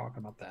as you were talking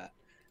about that.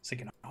 I was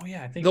thinking,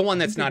 I think the one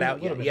that's not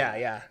out yet.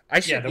 Yeah.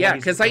 I should,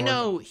 because I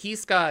know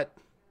he's got.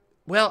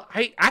 Well,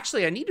 I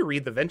need to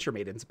read the Venture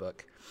Maidens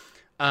book,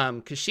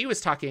 because she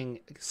was talking.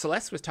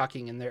 Celeste was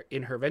talking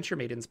in her Venture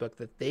Maidens book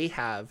that they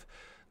have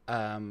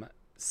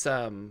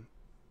some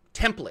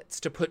templates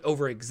to put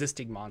over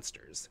existing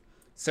monsters.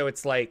 So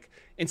it's like,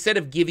 instead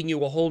of giving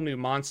you a whole new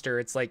monster,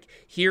 it's like,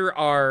 here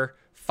are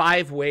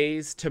 5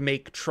 ways to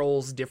make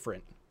trolls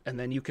different, and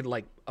then you can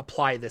like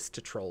apply this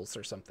to trolls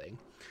or something.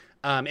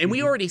 And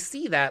we already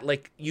see that,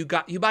 like, you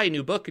buy a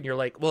new book and you're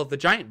like, well, the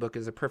giant book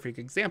is a perfect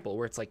example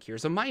where it's like,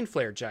 here's a mind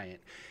flare giant,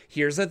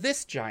 here's a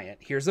this giant,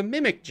 here's a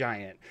mimic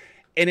giant.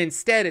 And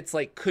instead it's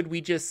like, could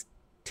we just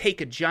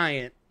take a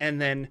giant and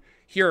then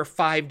here are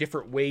 5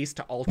 different ways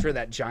to alter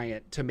that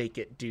giant to make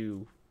it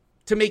new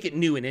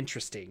and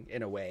interesting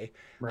in a way.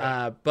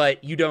 Right.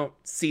 But you don't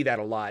see that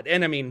a lot.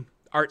 And I mean,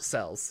 art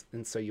sells.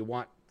 And so you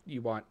want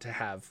to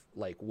have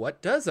like,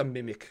 what does a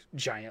mimic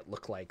giant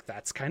look like?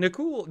 That's kind of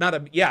cool.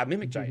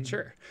 Mimic giant.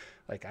 Sure.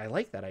 Like, I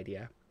like that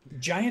idea.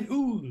 Giant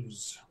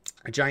ooze.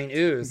 A giant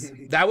ooze.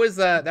 That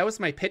was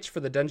my pitch for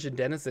the Dungeon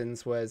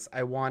Denizens, was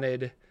I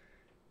wanted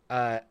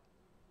an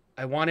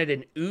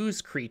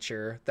ooze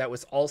creature that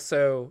was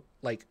also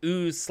like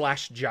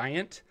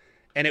ooze/giant.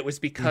 And it was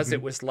because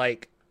it was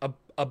like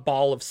a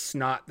ball of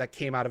snot that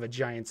came out of a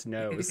giant's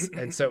nose.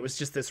 And so it was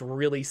just this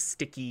really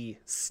sticky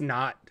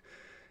snot.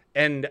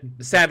 And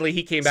sadly,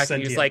 he came back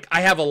sentient. And he was like, I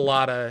have a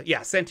lot of,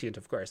 sentient,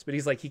 of course. But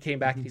he's like, he came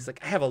back and he's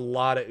like, I have a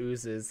lot of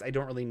oozes. I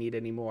don't really need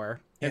any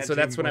more. And so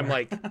that's when I'm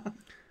like,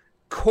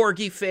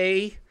 Corgi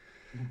Fae,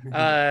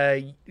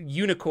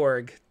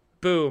 Unicorg,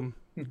 boom,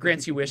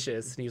 grants you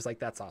wishes. And he was like,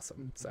 that's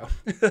awesome. So,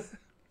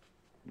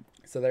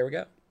 so there we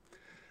go.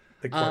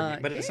 The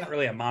corgi, but it's not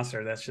really a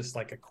monster. That's just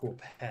like a cool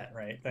pet,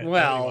 right? That really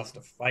wants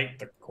to fight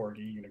the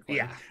corgi unicorn.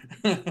 Yeah.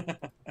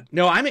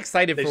 No, I'm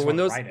excited for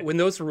when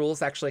those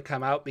rules actually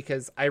come out,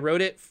 because I wrote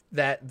it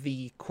that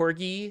the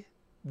corgi,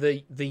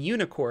 the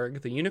unicorn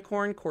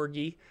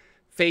corgi,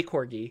 fey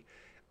corgi,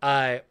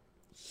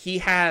 he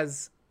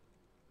has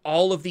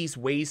all of these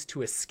ways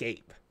to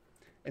escape,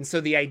 and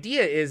so the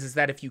idea is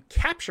that if you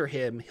capture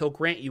him, he'll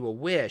grant you a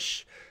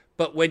wish.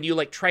 But when you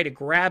like try to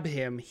grab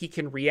him, he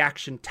can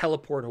reaction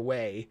teleport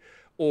away,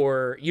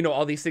 or,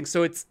 all these things.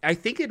 So I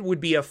think it would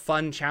be a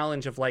fun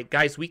challenge of like,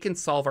 guys, we can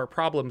solve our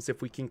problems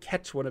if we can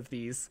catch one of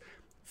these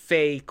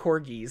fey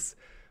corgis,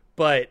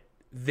 but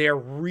they're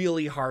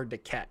really hard to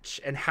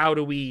catch. And how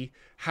do we,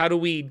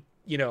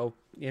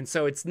 and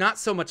so it's not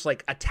so much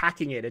like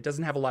attacking it. It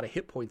doesn't have a lot of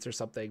hit points or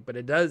something, but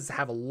it does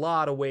have a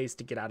lot of ways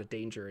to get out of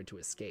danger and to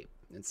escape.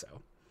 And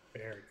so,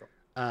 very cool.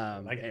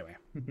 Anyway.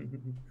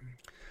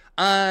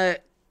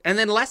 And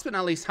then last but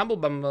not least, Humble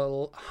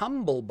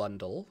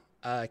Bundle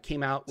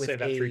came out with Say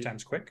that 3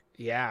 times quick.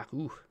 Yeah.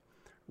 Ooh.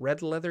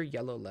 Red leather,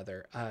 yellow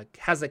leather.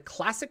 Has a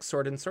classic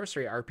sword and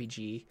sorcery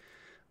RPG,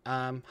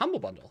 Humble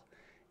Bundle.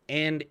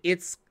 And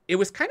it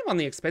was kind of on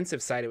the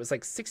expensive side. It was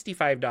like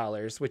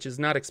 $65, which is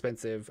not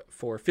expensive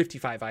for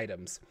 55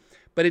 items.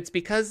 But it's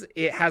because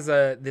it has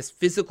this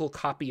physical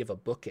copy of a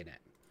book in it.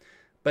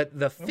 But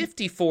the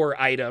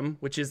 54 item,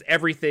 which is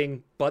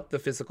everything but the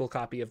physical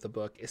copy of the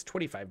book, is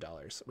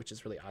 $25, which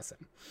is really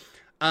awesome.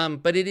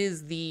 But it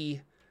is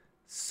the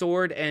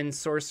sword and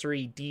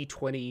sorcery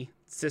D20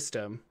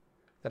 system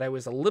that I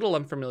was a little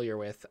unfamiliar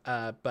with,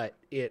 but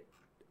it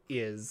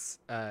is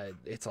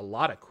it's a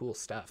lot of cool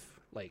stuff,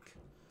 like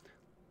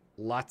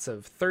lots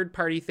of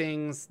third-party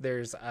things.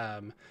 There's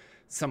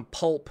some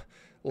pulp,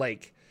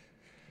 like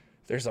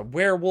there's a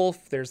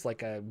werewolf, there's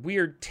like a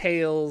weird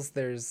tales,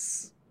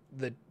 there's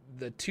the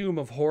Tomb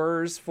of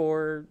Horrors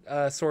for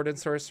Sword and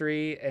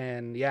Sorcery,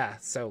 and yeah,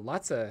 so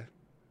lots of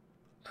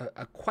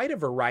quite a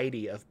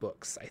variety of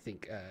books, I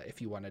think, if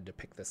you wanted to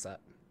pick this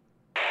up.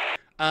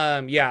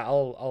 Yeah,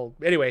 I'll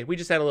anyway, we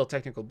just had a little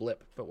technical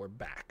blip, but we're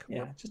back.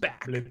 Yeah, we're just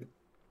back.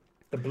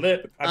 The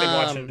blip. I've been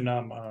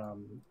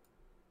watching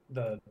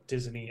the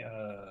Disney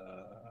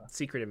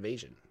Secret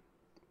Invasion.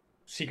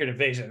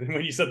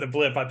 When you said the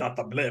blip, I thought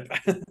the blip.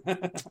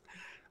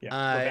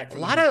 Yeah, a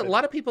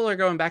lot of people are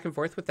going back and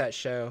forth with that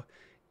show.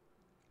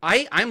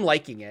 I'm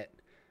liking it.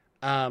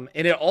 And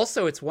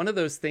it's one of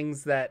those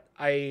things that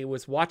I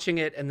was watching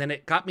it, and then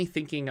it got me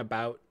thinking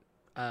about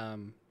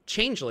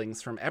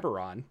changelings from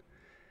Eberron.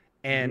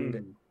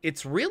 And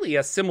it's really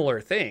a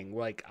similar thing.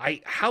 Like,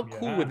 how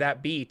cool would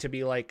that be to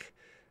be like,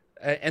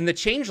 and the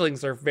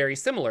changelings are very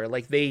similar.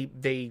 Like they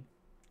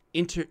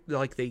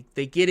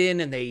get in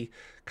and they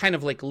kind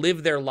of like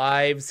live their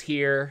lives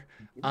here.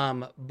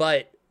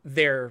 But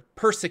they're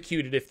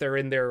persecuted if they're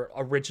in their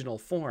original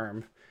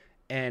form.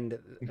 And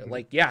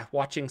like, yeah,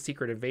 watching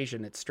Secret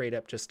Invasion, it's straight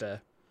up just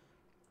a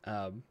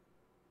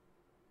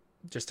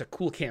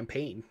cool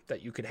campaign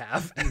that you could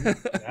have.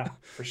 Yeah,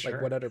 for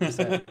sure. Like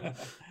 100%.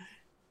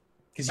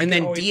 And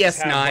then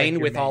DS9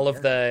 with all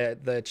of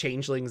the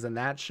changelings in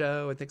that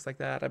show and things like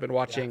that. I've been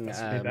watching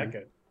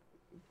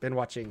been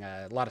watching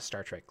a lot of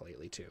Star Trek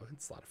lately too.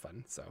 It's a lot of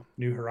fun. So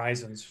New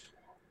Horizons.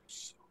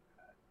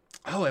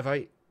 Oh, have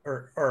I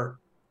or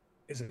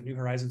is it New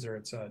Horizons or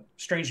it's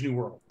Strange New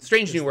World?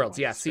 Strange New Worlds,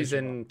 yeah.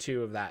 Season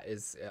 2 of that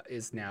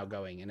is now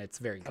going, and it's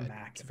very good.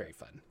 It's very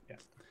fun. Yeah.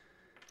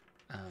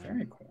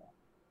 Very cool.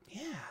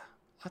 Yeah.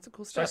 Lots of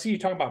cool So stuff. I see you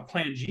talking about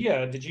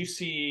Pangea. Did you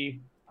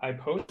see I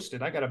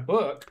posted? I got a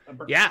book.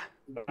 Yeah.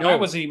 No, I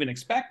wasn't even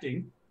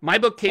expecting. My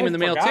book came in the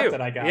mail too.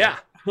 That I got yeah.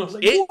 I was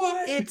like,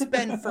 what? It's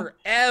been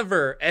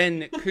forever,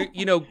 and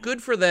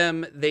good for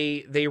them.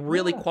 They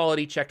really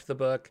quality checked the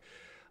book.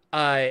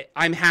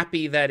 I'm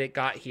happy that it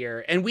got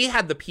here, and we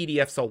had the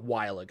PDFs a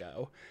while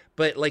ago,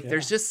 but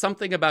there's just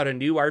something about a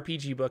new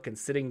RPG book and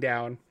sitting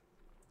down,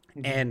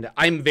 and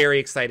I'm very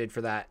excited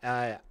for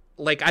that.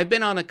 I've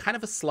been on a kind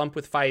of a slump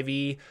with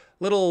 5e,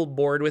 little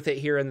bored with it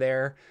here and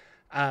there.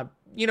 I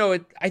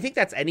think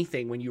that's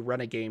anything when you run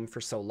a game for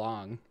so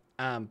long.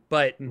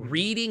 But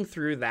reading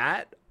through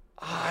that,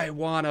 I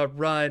want to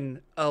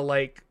run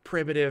a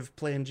primitive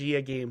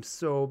Pangea game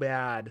so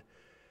bad.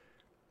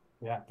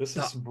 Yeah, this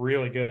is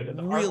really good. And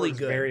the really artwork's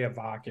good. Very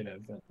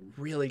evocative.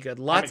 Really good.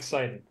 I'm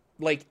excited.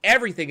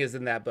 Everything is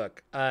in that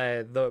book.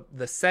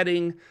 The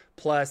setting,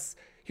 plus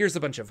here's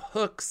a bunch of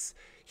hooks.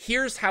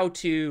 Here's how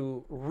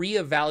to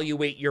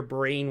reevaluate your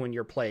brain when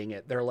you're playing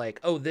it. They're like,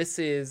 oh, this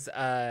is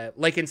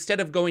instead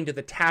of going to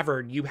the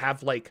tavern, you have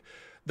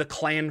the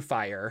clan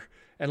fire,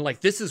 and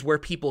this is where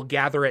people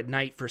gather at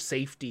night for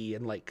safety.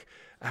 And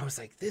I was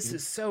like, this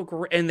is so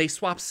great. And they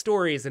swap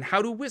stories and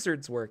how do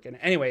wizards work. And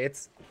anyway,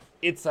 it's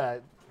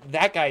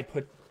that guy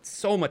put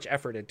so much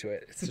effort into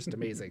it. It's just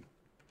amazing.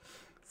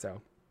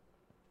 So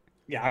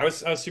yeah, I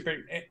was super.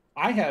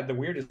 I had the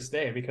weirdest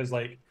day because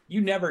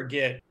you never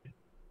get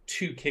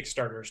 2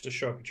 Kickstarters to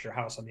show up at your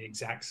house on the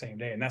exact same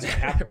day, and that's what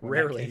happened when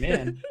Rarely. I came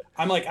in.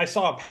 I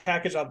saw a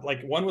package of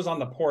one was on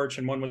the porch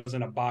and one was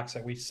in a box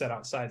that we set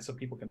outside so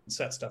people can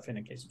set stuff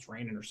in case it's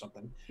raining or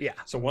something. Yeah.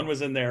 So one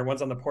was in there,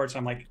 one's on the porch.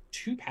 I'm like,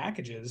 2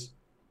 packages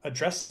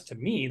addressed to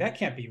me, that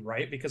can't be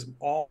right, because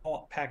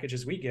all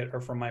packages we get are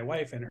from my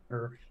wife and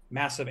her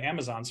massive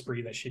Amazon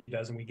spree that she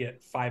does, and we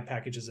get 5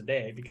 packages a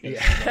day because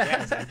of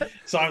Amazon.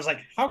 So I was like,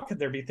 how could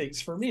there be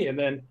things for me? And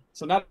then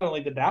so not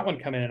only did that one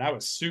come in, and I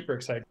was super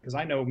excited because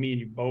I know me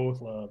and you both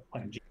love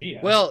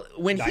Pangea. Well,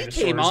 when he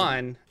came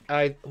on,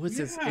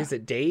 is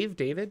it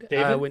David?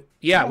 David?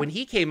 When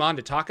he came on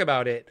to talk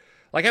about it,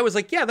 I was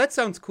like, yeah, that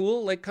sounds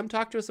cool. Come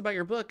talk to us about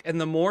your book. And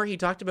the more he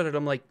talked about it,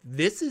 I'm like,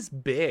 this is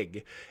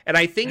big. And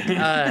I think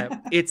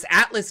it's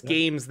Atlas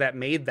Games that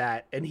made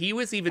that. And he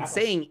was even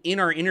saying in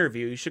our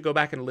interview, you should go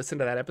back and listen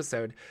to that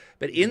episode.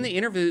 But in the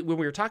interview, when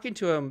we were talking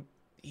to him,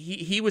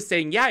 he was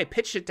saying, yeah, I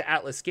pitched it to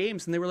Atlas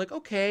Games. And they were like,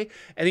 okay.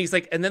 And he's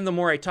like, and then the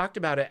more I talked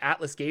about it,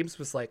 Atlas Games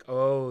was like,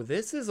 oh,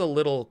 this is a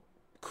little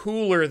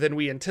cooler than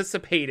we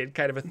anticipated,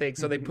 kind of a thing.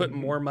 So they put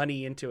more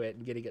money into it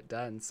and getting it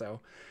done.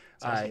 So,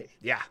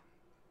 yeah.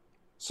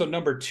 So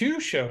number 2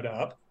 showed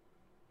up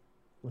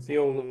with the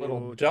old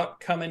little duck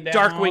coming down.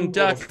 Darkwing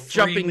Duck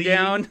jumping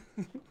down.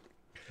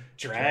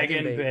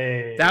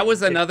 Dragonbane. That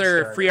was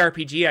another free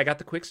RPG. I got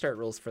the quick start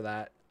rules for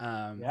that.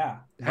 Yeah.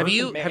 Have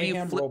you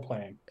role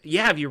playing?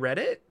 Yeah, have you read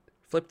it?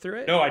 Flipped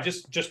through it? No, I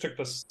just took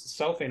the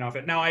cellophane off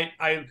it. Now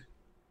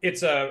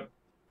it's a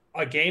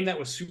game that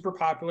was super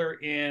popular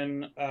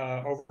in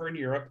over in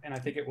Europe, and I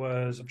think it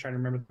was. I'm trying to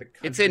remember the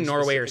country. It's in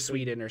Norway or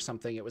Sweden or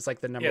something. It was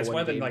the number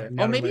one game there.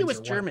 Oh, maybe it was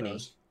Germany.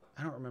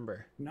 I don't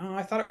remember. No,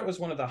 I thought it was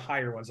one of the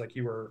higher ones. Like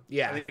you were,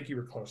 Yeah. I think you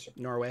were closer.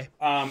 Norway.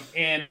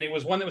 And it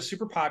was one that was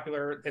super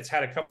popular. It's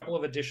had a couple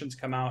of editions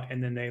come out,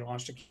 and then they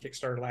launched a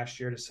Kickstarter last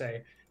year to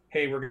say,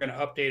 hey, we're going to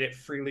update it.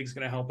 Free League's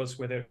going to help us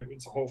with it.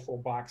 It's a whole full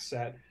box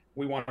set.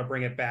 We want to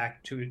bring it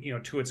back to,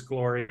 to its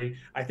glory.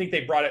 I think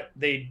they brought it,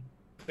 the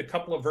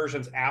couple of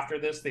versions after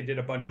this, they did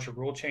a bunch of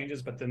rule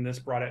changes, but then this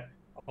brought it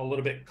a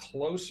little bit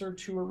closer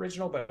to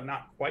original, but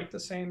not quite the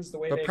same as the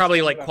way. But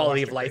probably like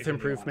quality of life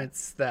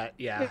improvements that,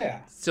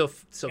 still.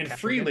 And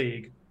Free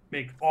League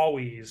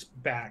always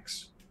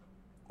backs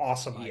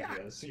awesome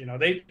ideas.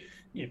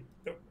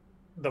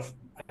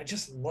 I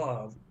just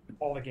love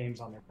all the games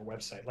on their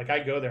website. Like I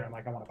go there, I'm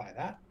like, I want to buy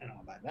that, and I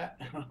want to buy that,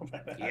 and I want to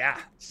buy that. Yeah.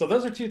 So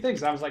those are two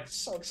things. I was like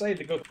so excited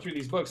to go through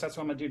these books. That's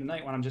what I'm gonna do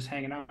tonight when I'm just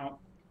hanging out,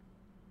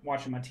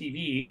 watching my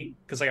TV,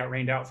 because I got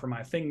rained out for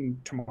my thing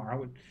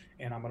tomorrow,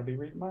 and I'm gonna be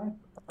reading my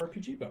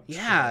RPG books.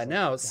 Yeah,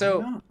 no.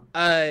 So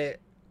I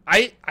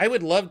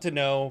would love to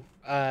know.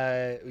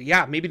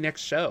 Maybe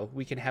next show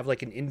we can have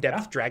like an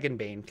in-depth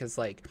Dragonbane, because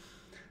like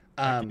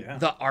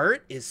the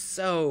art is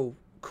so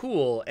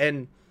cool,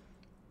 and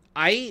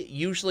I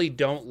usually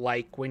don't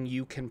like when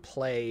you can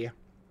play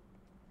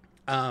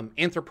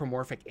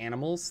anthropomorphic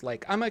animals.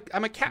 Like I'm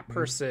a cat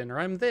person, or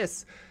I'm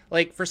this.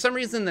 Like for some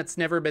reason that's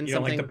never been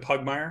something. Like the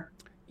Pugmire.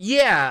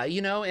 Yeah,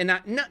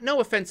 and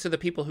no offense to the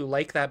people who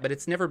like that, but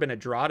it's never been a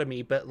draw to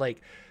me. But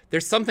like,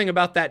 there's something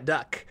about that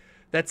duck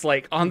that's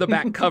like on the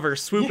back cover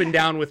swooping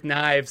down with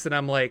knives, and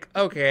I'm like,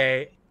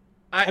 okay.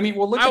 I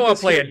want to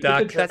play a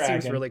duck. That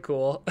seems really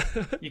cool.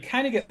 You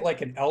kind of get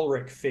like an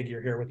Elric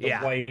figure here with the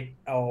white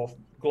elf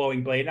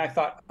glowing blade. And I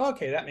thought,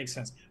 okay, that makes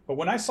sense. But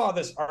when I saw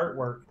this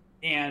artwork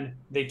and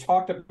they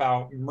talked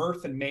about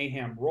Mirth and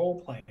Mayhem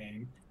role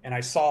playing, and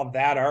I saw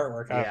that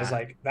artwork, I was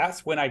like,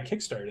 that's when I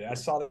kickstarted. I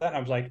saw that and I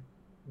was like,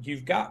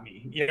 you've got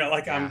me.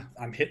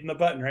 I'm hitting the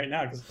button right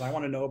now because I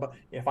want to know about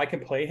if I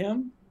can play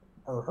him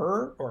or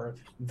her or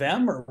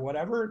them or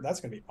whatever. That's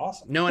gonna be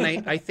awesome. No,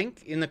 and I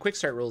think in the quick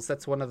start rules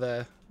that's one of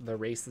the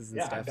races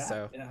and stuff.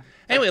 So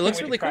anyway, it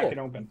looks really cool.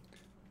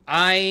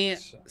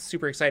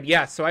 Super excited.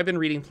 Yeah, so I've been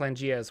reading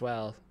Pangea as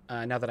well.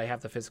 Now that I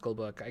have the physical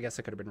book, I guess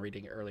I could have been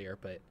reading it earlier,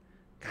 but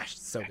gosh,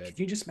 it's so good.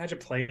 Can you just imagine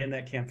playing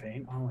that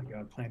campaign? Oh my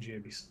god, Pangea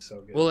would be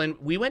so good. Well, and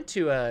I went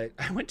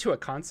to a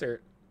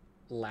concert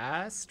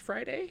last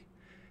Friday,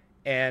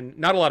 and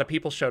not a lot of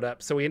people showed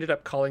up, so we ended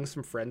up calling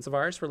some friends of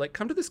ours. We're like,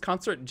 come to this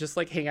concert and just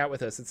like hang out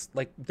with us. It's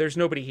like there's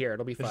nobody here,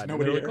 it'll be fun. And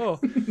they're like,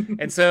 oh.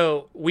 And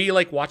so we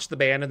like watched the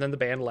band, and then the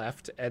band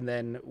left, and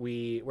then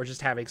we were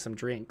just having some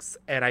drinks,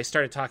 and I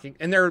started talking,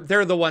 and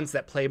they're the ones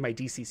that play my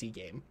DCC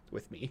game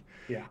with me.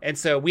 Yeah. And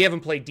so we haven't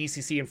played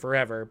DCC in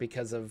forever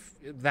because of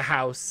the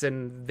house,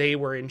 and they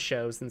were in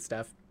shows and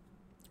stuff.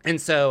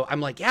 And so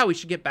I'm like, yeah, we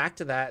should get back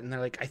to that. And they're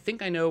like, I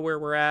think I know where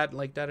we're at, and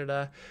like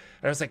da-da-da.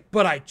 And I was like,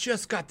 but I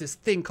just got this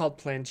thing called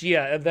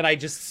Pangea. And then I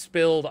just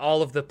spilled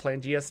all of the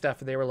Pangea stuff,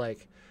 and they were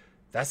like,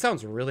 that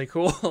sounds really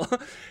cool.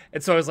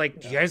 And so I was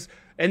like, you guys,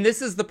 and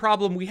this is the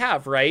problem we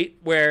have, right?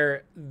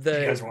 Where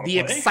the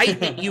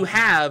excitement you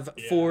have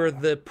for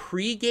the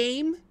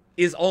pregame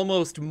is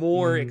almost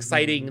more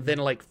exciting than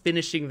like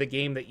finishing the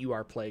game that you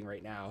are playing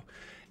right now.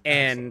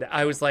 And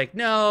I was like,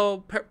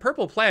 no,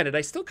 Purple Planet,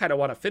 I still kind of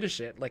want to finish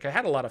it. Like I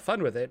had a lot of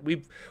fun with it.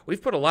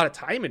 We've put a lot of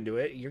time into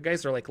it. You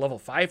guys are like level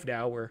 5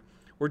 now.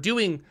 We're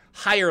doing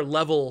higher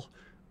level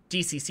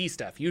DCC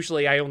stuff.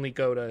 Usually I only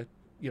go to,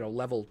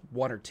 level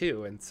 1 or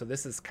 2. And so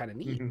this is kind of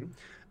neat.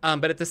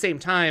 But at the same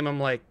time, I'm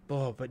like,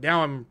 oh, but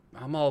now I'm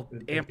all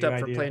amped up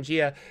for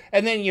Pangea.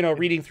 And then,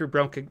 reading through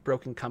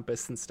Broken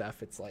Compass and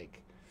stuff, it's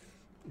like,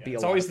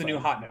 it's always the new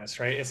hotness,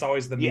 right? It's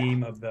always the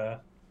meme of the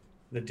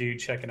dude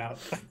checking out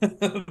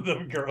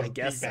the girl he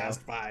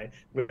passed by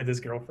with his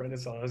girlfriend.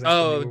 It's always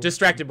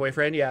distracted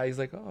boyfriend. Yeah, he's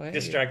like, oh, hey.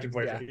 Distracted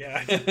boyfriend.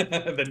 Yeah,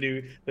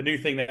 the new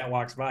thing that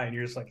walks by, and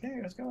you're just like, hey,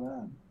 what's going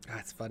on?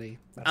 That's funny.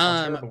 That's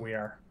how terrible we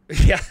are.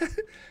 Yeah,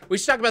 we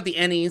should talk about the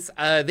Ennies.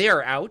 They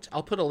are out.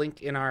 I'll put a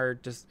link in our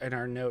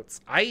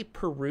notes. I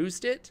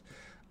perused it.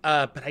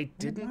 But I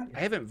didn't. I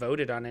haven't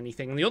voted on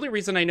anything, and the only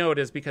reason I know it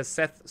is because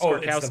Seth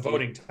Skorkowski. Oh, it's the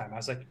voting time. I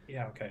was like,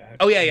 yeah,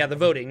 okay. The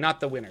voting,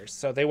 not the winners.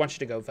 So they want you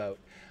to go vote.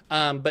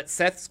 But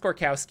Seth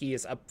Skorkowski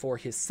is up for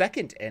his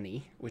second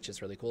Ennie, which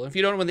is really cool. If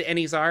you don't know what the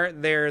Ennies are,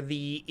 they're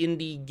the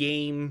indie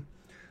game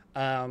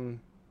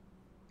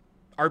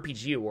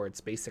RPG awards,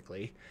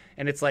 basically.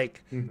 And it's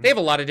like they have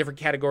a lot of different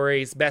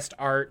categories: best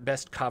art,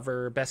 best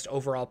cover, best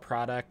overall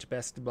product,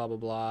 best blah blah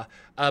blah.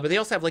 But they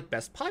also have like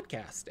best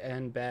podcast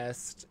and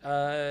best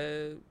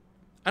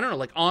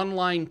like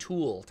online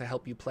tool to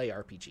help you play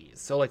RPGs.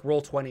 So like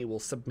Roll20 will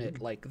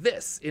submit like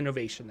this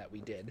innovation that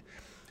we did.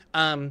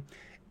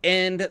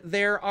 And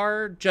there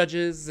are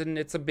judges, and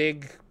it's a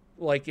big,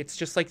 like, it's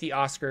just like the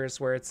Oscars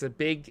where it's a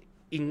big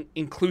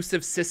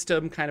inclusive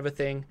system kind of a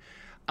thing.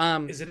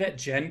 Is it at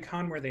Gen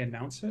Con where they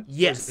announce it?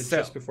 Yes. Or is it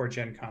just before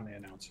Gen Con they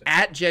announce it?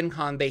 At Gen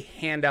Con, they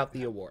hand out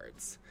the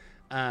awards.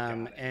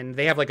 And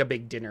they have like a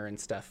big dinner and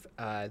stuff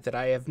that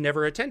I have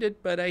never attended,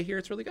 but I hear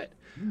it's really good.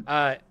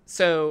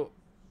 So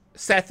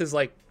Seth is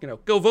like,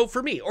 go vote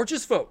for me or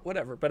just vote,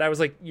 whatever. But I was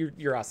like,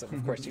 you're awesome.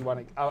 Of course, you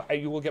want to,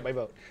 you will get my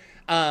vote.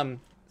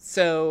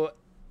 So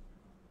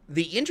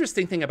the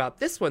interesting thing about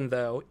this one,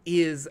 though,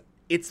 is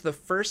it's the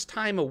first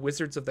time a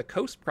Wizards of the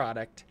Coast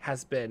product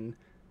has been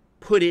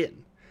put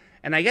in.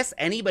 And I guess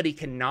anybody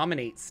can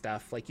nominate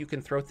stuff, like you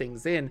can throw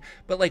things in,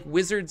 but like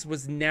Wizards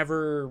was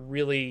never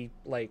really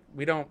like,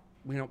 we don't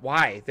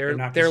why they're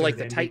like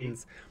the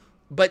Titans,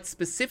 but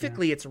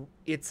specifically it's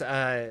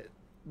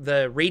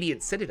the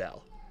Radiant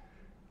Citadel,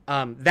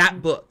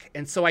 that book.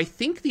 And so I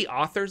think the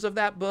authors of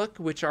that book,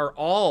 which are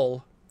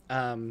all,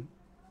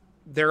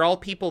 they're all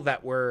people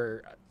that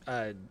were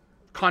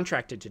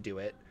contracted to do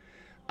it.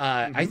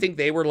 I think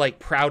they were like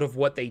proud of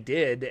what they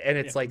did, and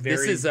it's like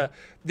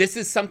this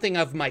is something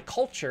of my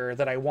culture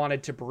that I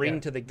wanted to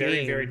bring to the game.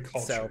 Very varied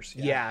cultures.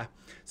 So,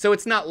 so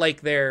it's not like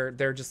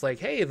they're just like,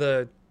 hey,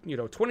 the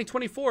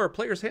 2024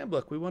 Player's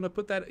Handbook, we want to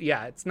put that.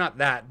 Yeah, it's not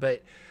that,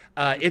 but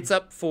it's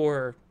up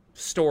for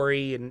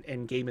story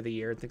and game of the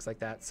year and things like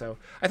that. So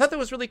I thought that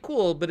was really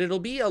cool, but it'll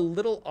be a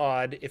little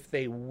odd if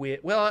they win.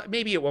 Well,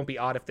 maybe it won't be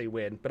odd if they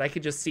win, but I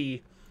could just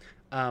see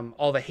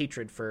all the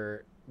hatred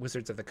for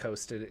Wizards of the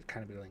Coast, and it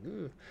kind of be like,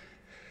 ooh.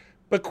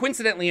 But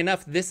coincidentally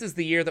enough, this is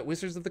the year that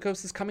Wizards of the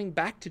Coast is coming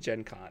back to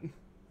Gen Con.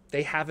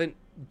 They haven't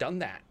done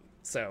that.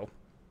 So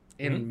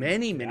in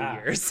many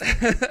years.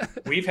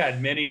 We've had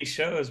many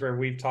shows where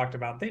we've talked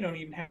about they don't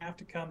even have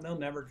to come. They'll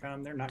never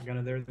come. They're not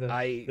going to.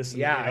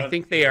 I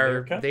think they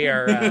are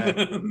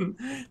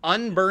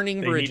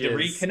unburning bridges. They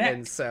need to reconnect.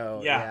 And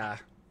so,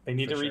 they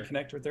need to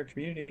reconnect with their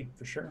community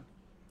for sure.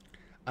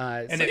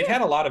 And they've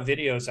had a lot of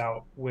videos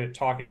out with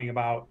talking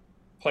about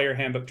Player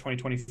Handbook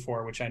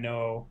 2024, which I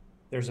know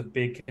there's a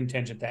big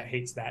contingent that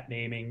hates that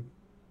naming.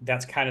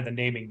 That's kind of the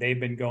naming they've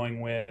been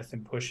going with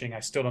and pushing.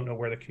 I still don't know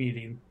where the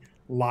community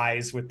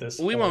lies with this.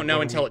 We won't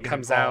know until it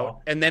comes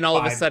out, and then all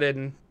of a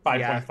sudden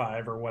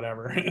 5.5 or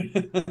whatever.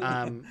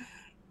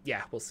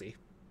 We'll see.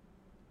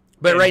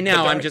 But right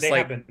now I'm just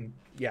like,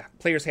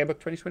 Player's Handbook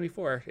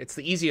 2024. It's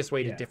the easiest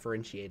way to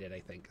differentiate it, I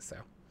think. So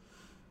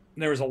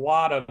there was a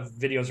lot of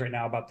videos right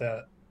now about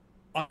the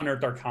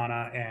Unearthed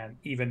Arcana and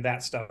even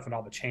that stuff and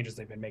all the changes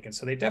they've been making.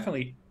 So they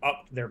definitely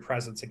upped their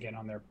presence again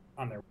on their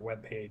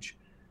webpage,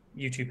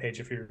 YouTube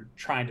page, if you're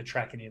trying to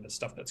track any of the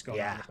stuff that's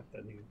going on with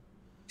the new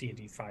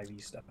D&D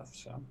 5e stuff.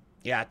 So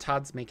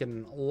Todd's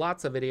making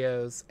lots of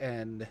videos,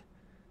 and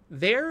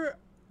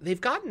they've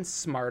gotten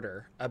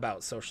smarter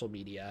about social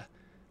media.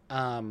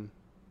 And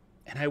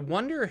I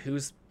wonder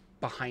who's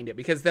behind it,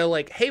 because they're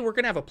like, hey, we're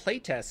going to have a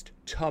playtest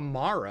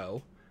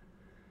tomorrow,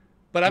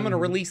 but I'm going to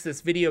release this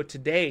video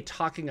today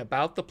talking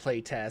about the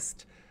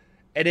playtest.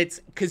 And it's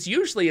because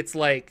usually it's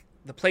like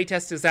the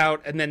playtest is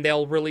out and then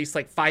they'll release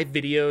like 5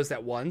 videos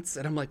at once.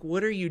 And I'm like,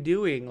 what are you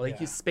doing? Like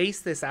you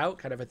space this out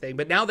kind of a thing.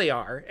 But now they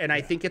are. And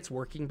I think it's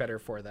working better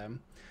for them.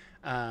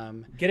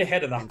 Get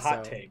ahead of the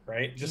hot take,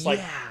 right? Just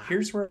like,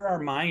 here's where our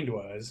mind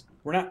was.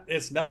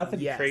 It's nothing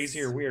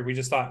crazy or weird.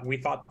 We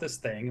thought this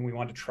thing and we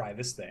wanted to try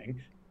this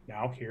thing.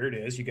 Now here it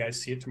is. You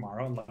guys see it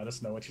tomorrow and let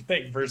us know what you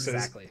think.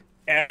 Versus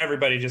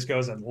everybody just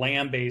goes and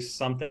lambaste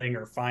something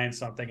or finds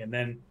something, and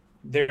then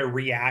they're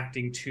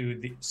reacting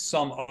to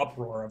some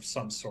uproar of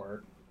some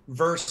sort.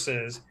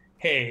 Versus,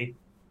 hey,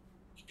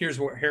 here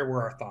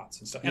were our thoughts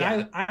and stuff.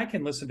 And I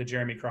can listen to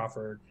Jeremy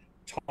Crawford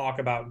talk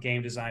about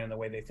game design and the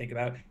way they think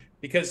about it,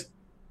 because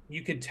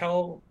you can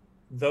tell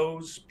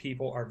those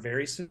people are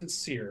very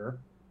sincere.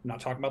 I'm not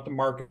talking about the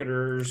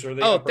marketers or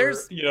the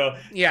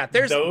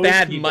there's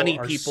bad money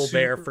people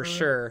there for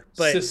sure,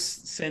 but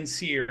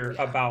sincere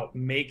about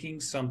making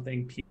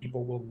something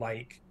people will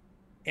like,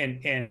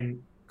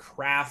 and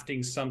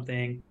crafting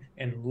something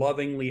and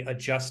lovingly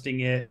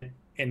adjusting it,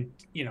 and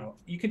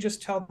you can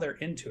just tell they're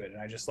into it.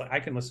 And I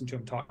can listen to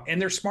them talk,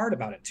 and they're smart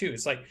about it too.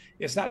 It's like,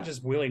 it's not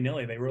just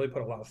willy-nilly. They really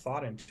put a lot of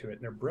thought into it,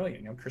 and they're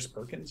brilliant. Chris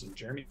Perkins and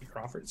Jeremy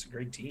Crawford, it's a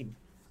great team.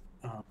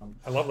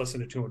 I love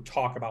listening to them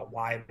talk about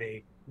why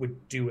they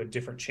would do a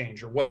different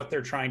change or what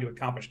they're trying to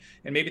accomplish.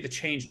 And maybe the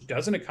change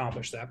doesn't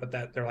accomplish that, but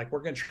that they're like, we're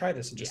going to try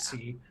this and just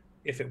see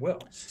if it will.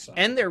 So,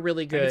 and they're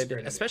really good,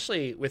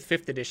 especially with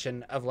 5th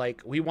edition, of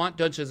like, we want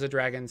Dungeons &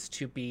 Dragons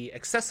to be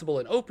accessible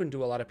and open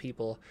to a lot of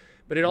people,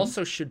 but it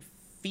also should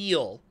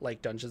feel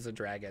like Dungeons &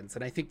 Dragons.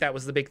 And I think that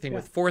was the big thing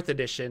with 4th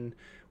edition,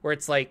 where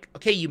it's like,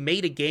 okay, you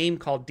made a game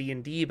called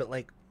D&D, but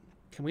like,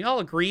 can we all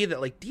agree that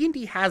like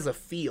D&D has a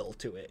feel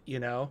to it,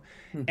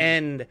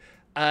 And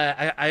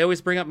I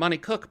always bring up Monty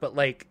Cook, but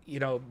like,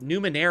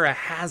 Numenera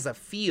has a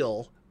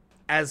feel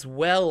as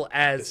well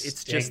as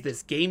it's just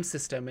this game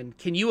system. And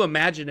can you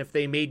imagine if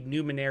they made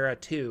Numenera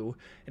 2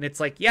 and it's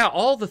like,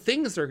 all the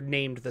things are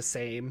named the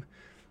same,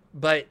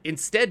 but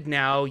instead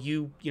now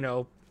you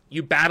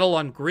you battle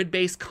on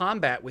grid-based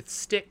combat with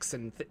sticks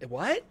and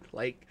what?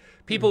 Like,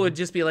 people would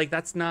just be like,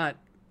 that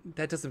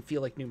doesn't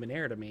feel like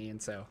Numenera to me.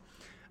 And so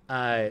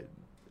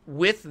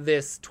with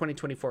this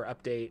 2024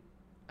 update,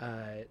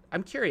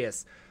 I'm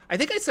curious. I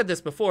think I said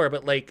this before,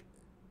 but like,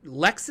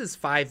 Lex's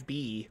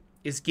 5B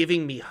is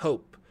giving me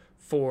hope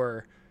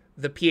for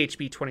the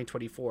PHB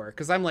 2024,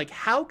 because I'm like,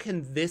 how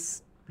can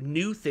this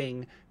new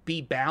thing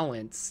be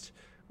balanced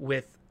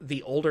with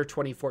the older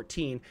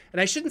 2014.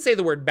 And I shouldn't say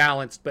the word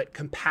balanced, but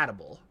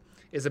compatible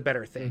is a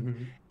better thing.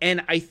 Mm-hmm.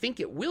 And I think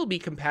it will be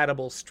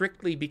compatible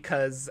strictly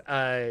because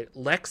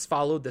Lex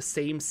followed the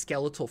same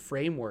skeletal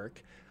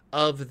framework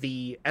of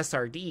the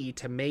SRD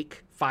to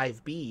make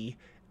 5B,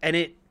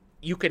 and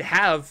you could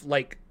have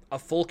like a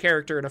full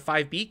character and a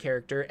 5B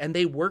character, and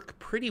they work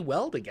pretty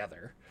well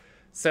together.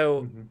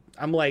 So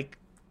I'm like,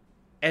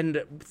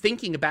 and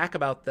thinking back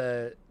about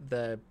the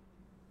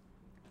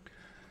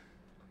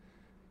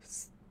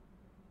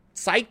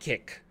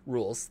sidekick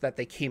rules that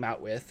they came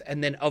out with,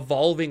 and then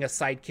evolving a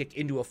sidekick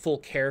into a full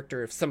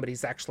character, if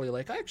somebody's actually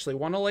like, I actually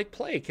want to like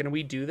play, can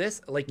we do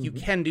this? Like you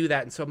can do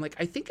that. And so I'm like,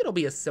 I think it'll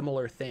be a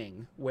similar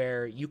thing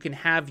where you can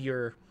have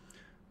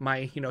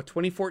my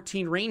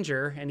 2014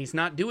 Ranger, and he's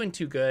not doing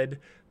too good,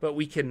 but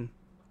we can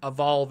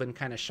evolve and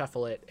kind of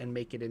shuffle it and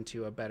make it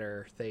into a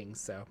better thing.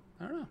 So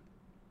I don't know.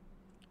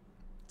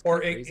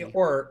 Or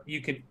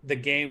you could, the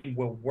game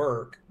will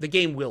work. The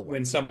game will work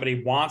when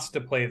somebody wants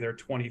to play their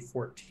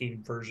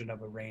 2014 version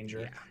of a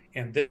Ranger,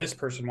 and this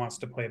person wants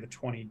to play the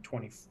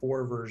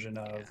 2024 version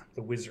of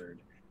the Wizard,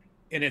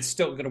 and it's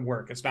still going to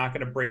work. It's not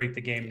going to break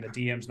the game. The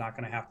DM's not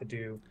going to have to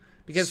do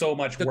because so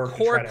much work. The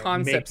core to try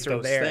concepts to make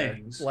are there,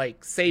 things.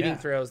 like saving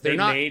throws. They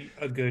made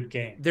a good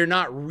game. They're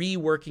not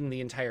reworking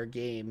the entire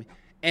game,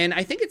 and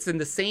I think it's in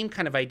the same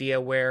kind of idea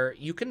where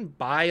you can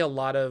buy a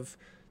lot of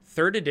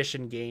third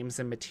edition games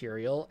and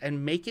material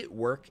and make it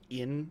work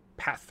in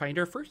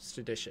Pathfinder first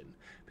edition,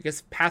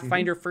 because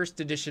Pathfinder first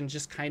edition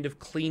just kind of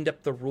cleaned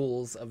up the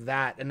rules of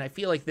that. And I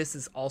feel like this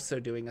is also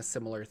doing a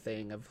similar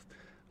thing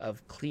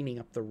of cleaning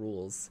up the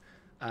rules.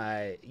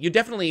 You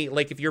definitely,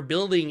 like, if you're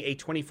building a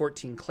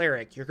 2014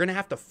 cleric, you're going to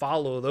have to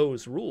follow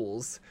those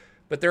rules,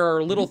 but there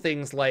are little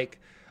things like,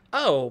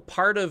 oh,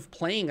 part of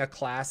playing a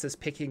class is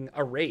picking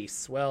a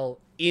race. Well,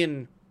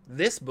 in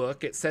this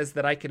book, it says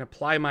that I can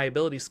apply my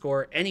ability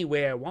score any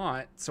way I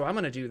want, so I'm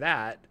going to do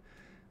that.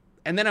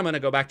 And then I'm going to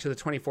go back to the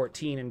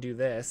 2014 and do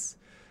this.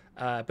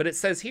 But it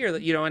says here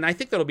that, and I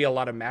think there'll be a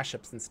lot of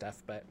mashups and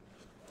stuff, but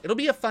it'll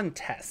be a fun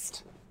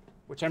test,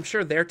 which I'm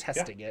sure they're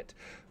testing it.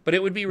 But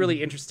it would be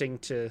really interesting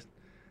to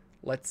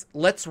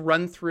let's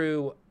run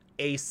through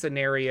a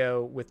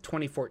scenario with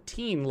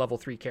 2014 level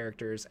 3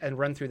 characters and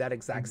run through that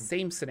exact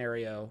same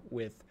scenario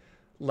with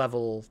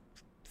level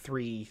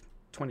 3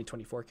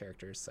 2024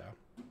 characters. So,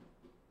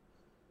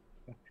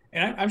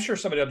 and I'm sure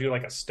somebody will do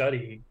like a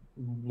study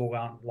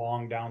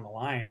long down the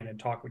line and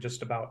talk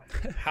just about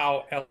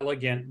how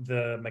elegant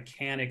the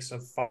mechanics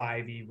of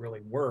 5e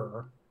really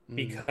were,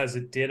 because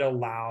it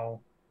allows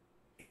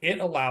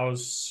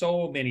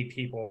so many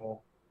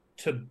people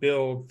to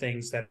build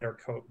things that are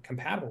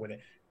compatible with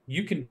it.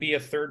 You can be a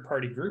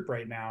third-party group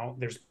right now.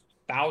 There's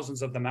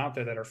thousands of them out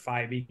there that are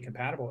 5e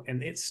compatible,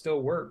 and it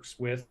still works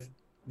with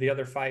the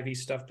other 5e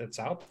stuff that's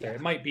out there.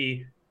 It might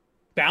be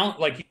balance,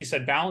 like you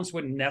said, balance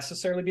wouldn't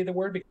necessarily be the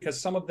word, because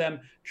some of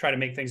them try to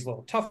make things a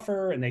little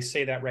tougher, and they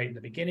say that right in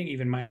the beginning.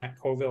 Even Matt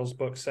Colville's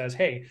book says,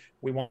 hey,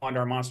 we want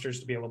our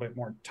monsters to be a little bit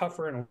more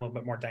tougher and a little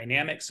bit more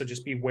dynamic, so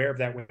just be aware of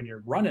that when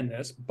you're running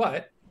this.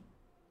 But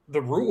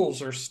the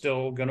rules are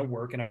still going to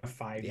work in a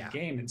 5e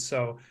game. And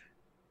so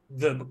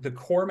the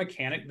core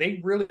mechanic, they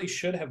really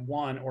should have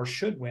won, or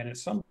should win at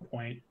some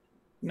point,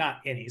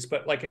 not Ennies,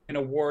 but like an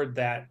award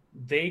that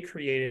they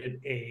created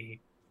a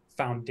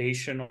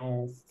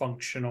foundational,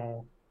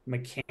 functional,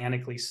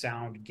 mechanically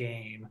sound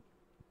game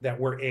that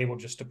we're able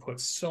just to put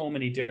so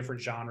many different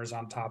genres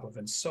on top of,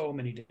 and so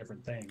many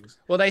different things.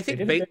 Well, I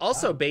think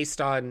also based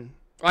on,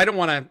 I don't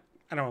want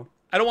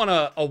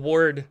to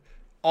award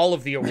all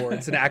of the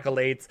awards and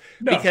accolades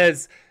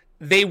because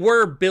they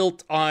were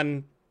built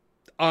on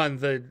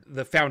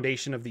the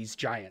foundation of these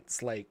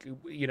giants, like,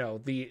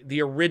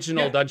 the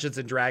original Dungeons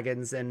and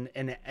Dragons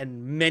and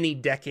many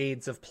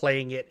decades of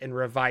playing it and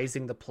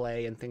revising the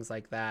play and things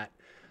like that.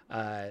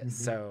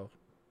 So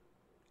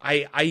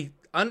I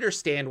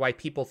understand why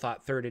people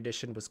thought third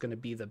edition was going to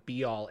be the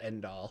be all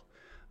end all.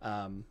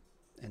 And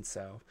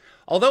so,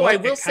 although I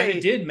will say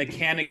it did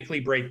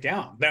mechanically break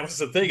down. That was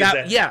the thing.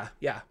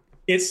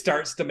 It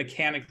starts to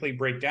mechanically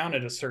break down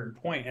at a certain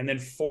point. And then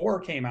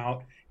 4 came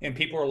out and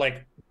people were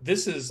like,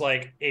 this is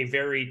like a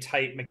very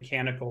tight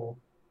mechanical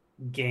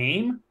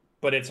game,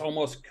 but it's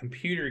almost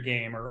computer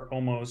game, or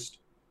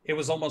it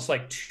was almost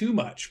like too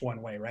much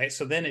one way, right?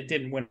 So then it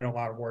didn't win a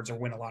lot of awards or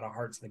win a lot of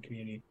hearts in the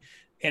community.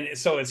 And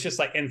so it's just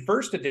like, in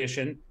first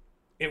edition,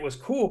 it was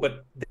cool,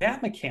 but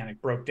that mechanic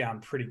broke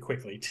down pretty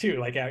quickly too.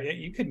 Like,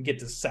 you couldn't get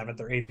to 7th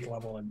or 8th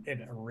level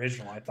in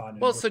original, I thought.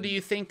 Well, so do you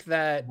think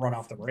that run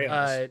off the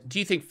rails? Do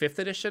you think 5th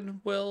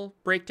edition will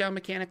break down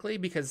mechanically?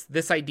 Because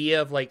this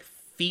idea of like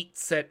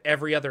feats at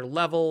every other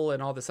level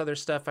and all this other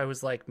stuff, I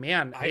was like,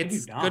 man,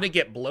 it's going to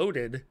get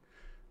bloated.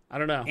 I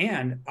don't know.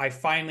 And I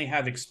finally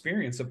have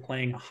experience of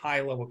playing a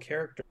high level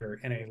character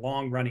in a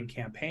long running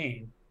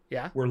campaign.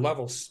 Yeah. We're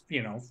levels,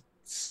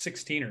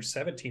 16 or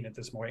 17 at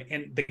this point,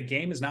 and the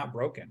game is not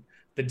broken.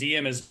 The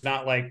DM is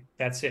not like,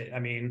 that's it. I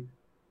mean,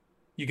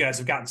 you guys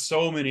have gotten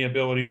so many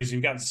abilities,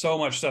 you've gotten so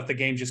much stuff, the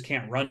game just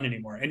can't run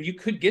anymore. And you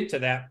could get to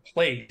that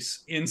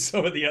place in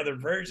some of the other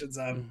versions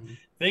of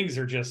things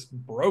are just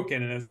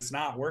broken and it's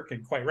not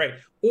working quite right.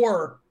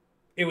 Or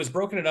it was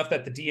broken enough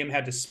that the DM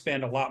had to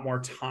spend a lot more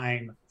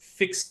time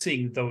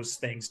fixing those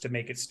things to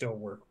make it still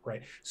work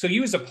right. So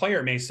you as a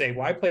player may say,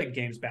 well, I played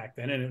games back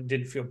then and it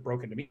didn't feel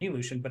broken to me,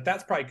 Lucian, but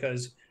that's probably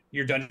because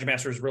your dungeon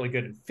master is really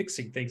good at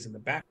fixing things in the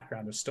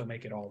background to still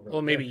make it all really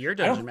well, maybe good. Your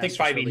dungeon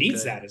master. I don't think 5e really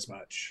needs that as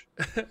much.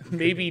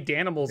 Maybe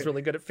Danimal's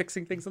really good at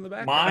fixing things in the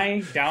background.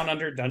 My Down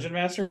Under dungeon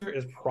master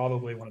is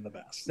probably one of the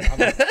best.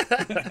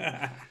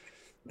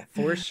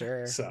 For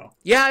sure. So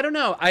yeah, I don't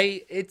know.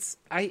 It's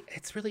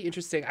really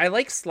interesting. I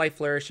like Sly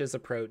Flourish's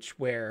approach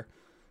where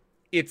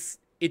it's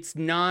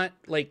not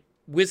like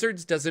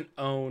Wizards doesn't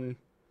own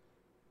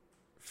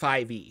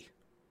 5e.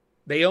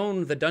 They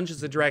own the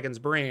Dungeons and Dragons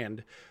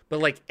brand, but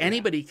like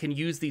anybody can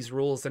use these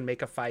rules and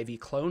make a 5e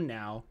clone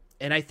now.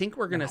 And I think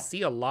we're going to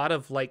see a lot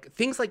of like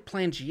things like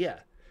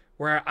Pangea,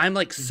 where I'm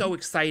like so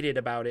excited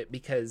about it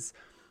because,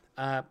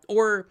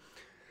 or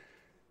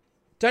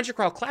Dungeon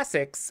Crawl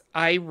Classics,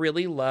 I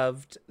really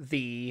loved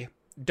the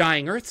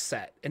Dying Earth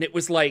set. And it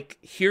was like,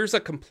 here's a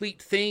complete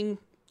thing,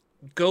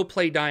 go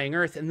play Dying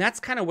Earth. And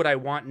that's kind of what I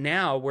want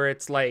now, where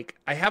it's like,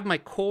 I have my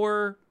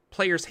core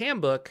player's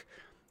handbook,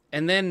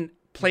 and then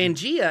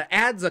Pangea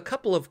adds a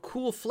couple of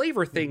cool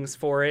flavor things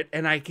for it,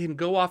 and I can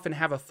go off and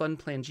have a fun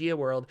Pangea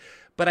world.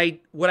 But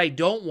what I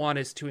don't want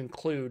is to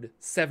include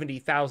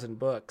 70,000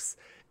 books.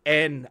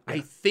 And I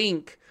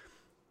think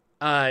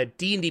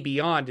D&D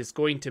Beyond is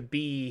going to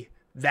be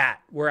that,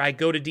 where I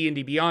go to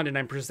D&D Beyond and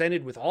I'm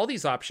presented with all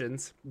these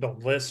options, the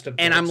list of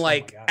and I'm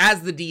like,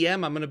 as the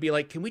DM, I'm going to be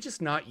like, can we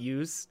just not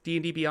use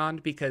D&D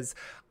Beyond, because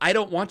I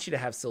don't want you to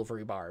have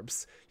silvery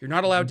barbs. You're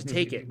not allowed to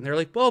take it. And they're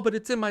like, well, but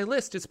it's in my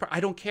list.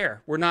 I don't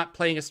care. We're not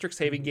playing a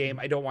Strixhaven game.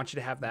 I don't want you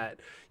to have that.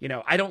 You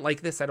know, I don't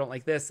like this. I don't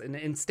like this. And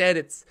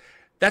instead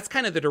that's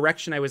kind of the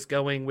direction I was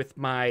going with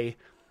my,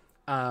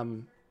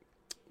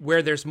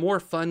 where there's more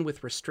fun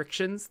with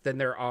restrictions than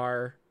there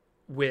are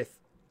with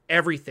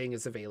everything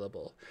is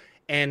available.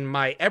 And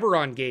my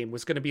Eberron game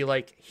was going to be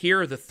like,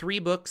 here are the 3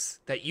 books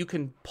that you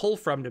can pull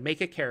from to make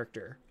a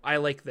character. I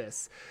like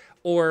this.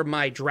 Or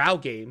my Drow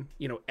game,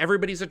 you know,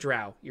 everybody's a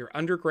Drow. You're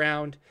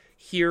underground.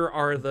 Here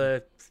are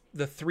the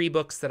 3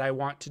 books that I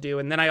want to do.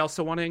 And then I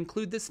also want to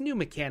include this new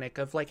mechanic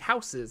of like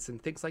houses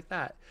and things like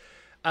that.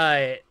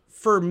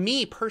 For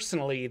me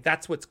personally,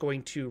 that's what's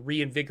going to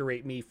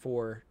reinvigorate me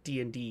for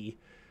D&D,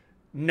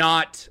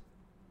 not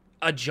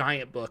a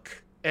giant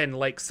book and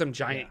like some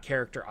giant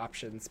character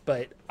options.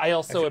 But I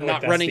also am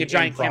not running a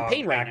giant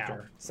campaign right now.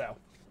 So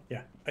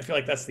yeah, I feel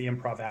like that's the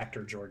improv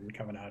actor Jordan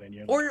coming out in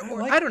you.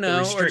 Or I don't know,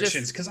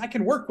 restrictions, because I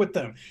can work with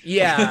them.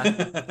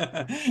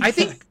 Yeah. I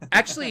think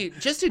actually,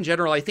 just in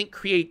general, I think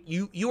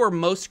you are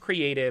most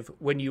creative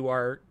when you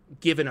are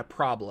given a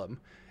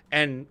problem.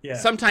 And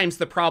sometimes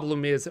the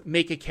problem is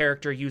make a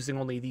character using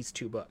only these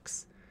 2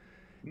 books.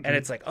 And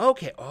it's like,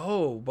 okay,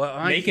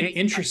 but make an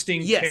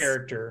interesting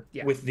character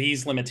with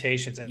these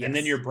limitations. And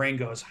then your brain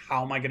goes,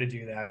 how am I going to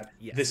do that?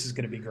 Yes. This is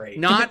going to be great.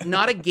 Not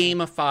a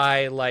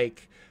gamify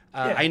like,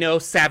 I know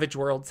Savage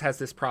Worlds has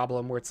this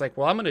problem where it's like,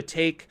 well, I'm going to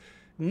take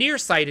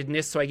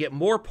nearsightedness so I get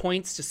more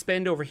points to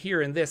spend over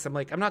here in this. I'm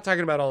like, I'm not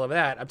talking about all of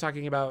that. I'm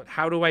talking about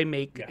how do I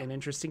make an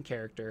interesting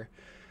character?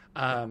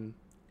 And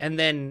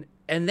then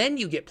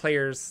you get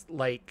players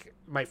like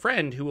my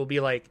friend who will be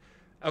like,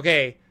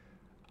 okay,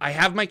 I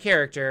have my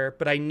character,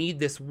 but I need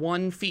this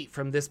 1 feat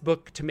from this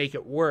book to make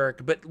it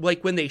work. But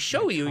like when they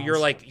show you, you're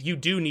like, you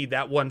do need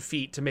that 1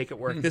 feat to make it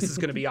work. This is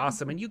going to be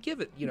awesome. And you give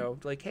it, you know,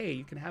 like, hey,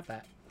 you can have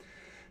that.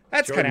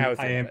 That's kind of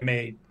how I am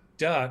a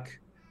duck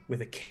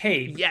with a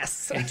cape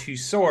and 2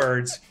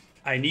 swords.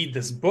 I need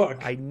this book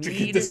to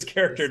get this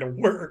character to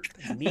work.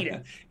 I need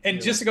it.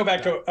 And just to go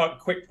back to a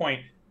quick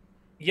point,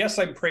 yes,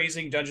 I'm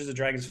praising Dungeons &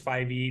 Dragons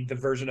 5e, the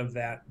version of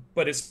that,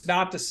 but it's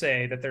not to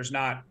say that there's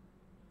not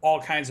all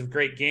kinds of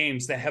great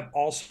games that have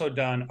also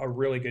done a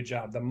really good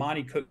job. The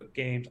Monty Cook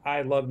games,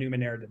 I love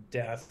Numenera to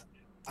death.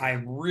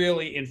 I'm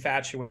really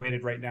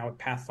infatuated right now with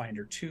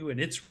Pathfinder 2 and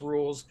its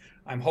rules.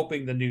 I'm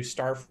hoping the new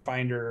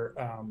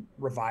Starfinder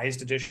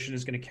revised edition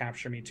is going to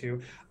capture me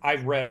too.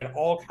 I've read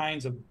all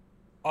kinds of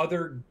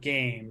other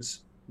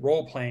games,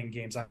 role-playing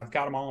games. I've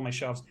got them all on my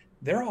shelves.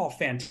 They're all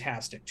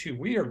fantastic too.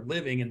 We are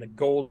living in the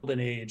golden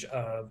age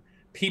of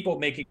people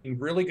making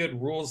really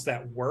good rules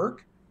that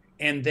work,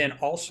 and then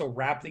also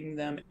wrapping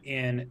them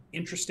in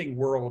interesting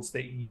worlds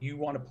that you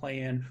want to play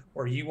in,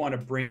 or you want to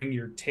bring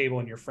your table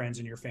and your friends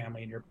and your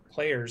family and your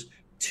players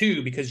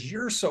to, because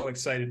you're so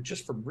excited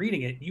just from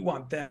reading it. You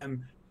want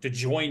them to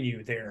join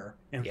you there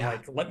and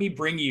like, let me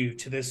bring you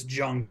to this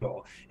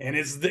jungle. And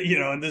it's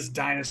and this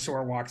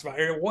dinosaur walks by,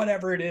 or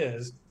whatever it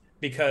is,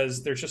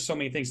 because there's just so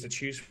many things to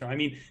choose from. I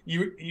mean,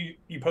 you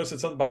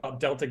posted something about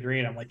Delta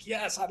Green. I'm like,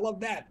 yes, I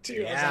love that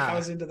too. I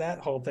was into that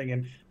whole thing.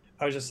 And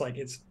I was just like,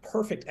 it's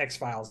perfect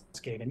X-Files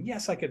game. And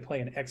yes, I could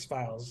play an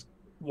X-Files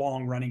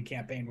long running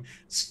campaign with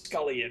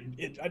Scully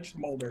and I just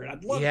Mulder, and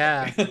I'd love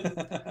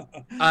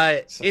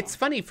it. It's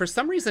funny, for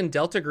some reason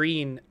Delta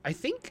Green, I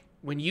think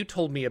when you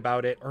told me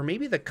about it, or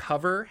maybe the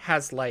cover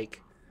has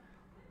like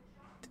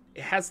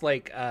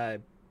I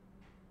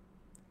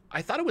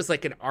thought it was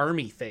like an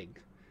army thing.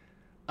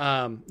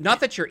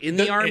 Not that you're in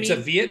the army. It's a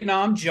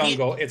Vietnam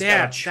jungle. It's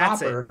got a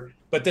chopper,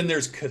 but then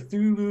there's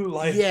Cthulhu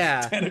like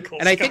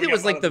tentacles. And I think it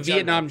was like the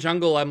Vietnam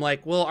jungle. I'm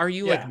like, well, are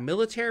you like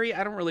military?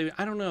 I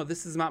don't know.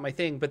 This is not my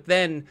thing. But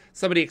then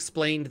somebody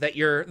explained that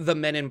you're the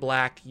Men in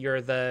Black.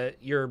 You're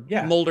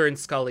Mulder and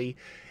Scully,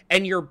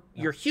 and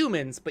you're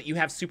humans, but you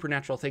have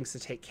supernatural things to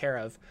take care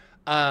of.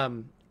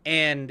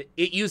 And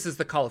it uses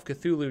the Call of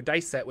Cthulhu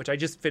dice set, which I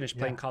just finished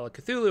playing Call of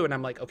Cthulhu, and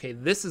I'm like, okay,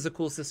 this is a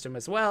cool system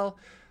as well.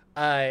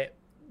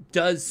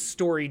 Does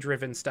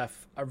story-driven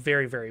stuff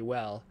very, very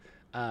well.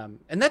 And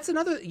that's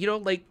another,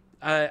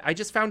 I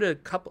just found a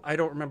couple, I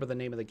don't remember the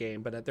name of the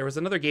game, but there was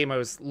another game I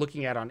was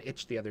looking at on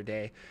Itch the other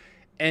day,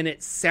 and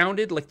it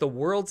sounded like the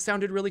world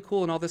sounded really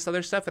cool and all this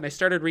other stuff. And I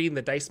started reading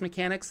the dice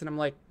mechanics, and I'm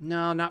like,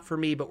 no, not for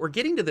me. But we're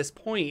getting to this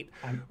point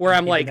where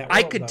I'm like,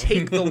 I could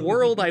take the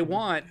world I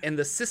want, and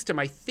the system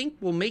I think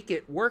will make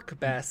it work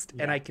best,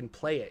 and I can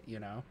play it,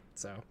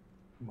 so.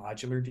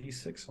 Modular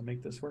D6 will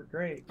make this work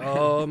great.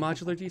 Oh,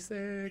 modular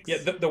D6. Yeah,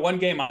 the one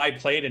game I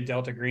played in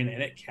Delta Green,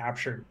 and it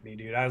captured me,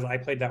 dude. I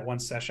played that one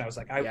session. I was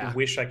like, I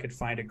wish I could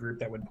find a group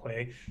that would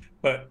play.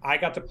 But I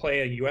got to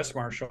play a U.S.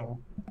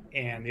 Marshal,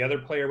 and the other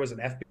player was an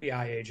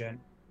FBI agent.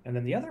 And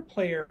then the other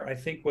player, I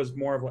think, was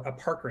more of a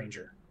park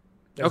ranger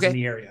that was in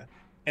the area.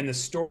 And the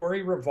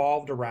story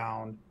revolved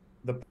around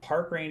the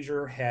park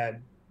ranger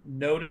had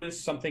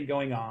noticed something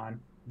going on.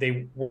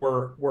 They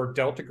were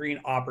Delta Green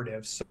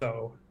operatives,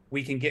 so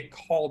we can get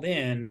called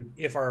in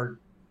if our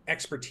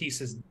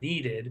expertise is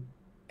needed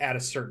at a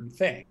certain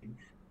thing.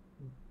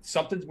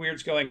 Something's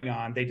weird's going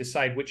on. They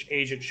decide which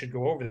agent should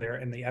go over there,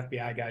 and the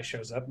FBI guy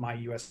shows up. My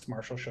U.S.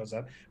 Marshal shows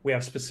up. We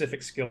have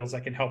specific skills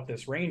that can help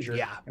this ranger,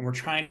 and we're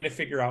trying to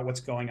figure out what's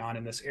going on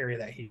in this area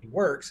that he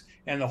works,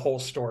 and the whole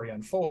story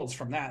unfolds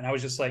from that. And I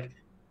was just like,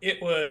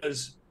 it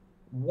was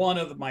one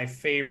of my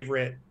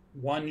favorite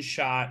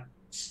one-shot,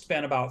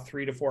 spent about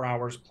 3 to 4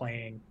 hours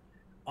playing,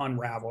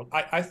 unraveled.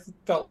 I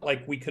felt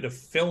like we could have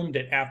filmed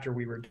it after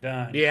we were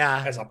done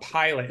as a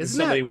pilot.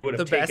 Isn't and somebody would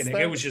have taken it. Though?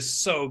 It was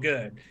just so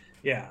good.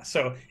 Yeah.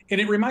 So,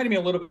 and it reminded me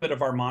a little bit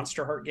of our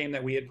Monster Heart game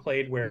that we had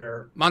played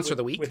where Monster of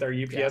the Week with our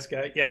UPS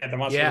guy. Yeah. The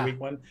Monster of the Week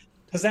one.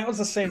 Because that was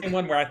the same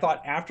one where I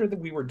thought after that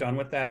we were done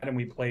with that and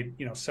we played,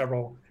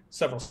 several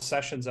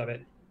sessions of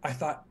it, I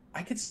thought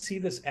I could see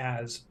this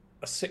as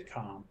a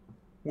sitcom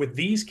with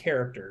these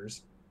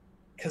characters,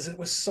 because it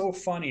was so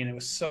funny and it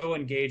was so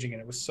engaging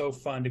and it was so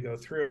fun to go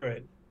through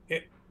it.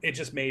 It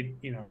just made,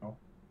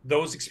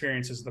 those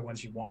experiences are the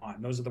ones you want.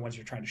 And those are the ones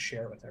you're trying to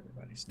share with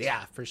everybody. So,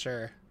 yeah, for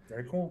sure.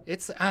 Very cool.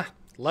 It's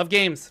love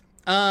games.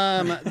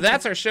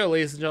 That's our show,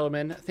 ladies and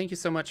gentlemen. Thank you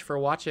so much for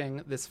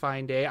watching this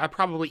fine day. I'm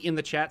probably in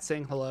the chat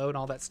saying hello and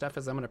all that stuff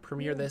as I'm going to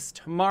premiere this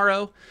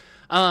tomorrow.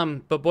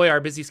 But boy, our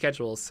busy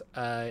schedules,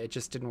 it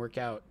just didn't work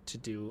out to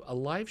do a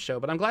live show,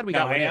 but I'm glad we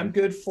got one. I am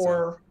good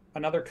for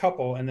another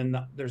couple, and then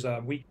there's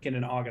a weekend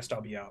in August I'll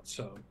be out.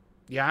 So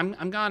yeah,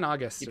 I'm gone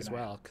August as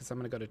well, because I'm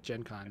going to go to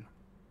Gen Con.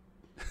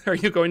 Are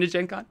you going to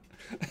Gen Con?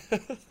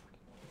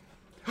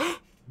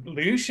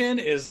 Lucian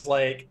is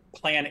like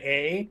plan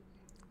A,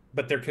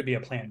 but there could be a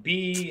plan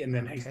B, and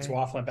then he's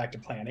waffling back to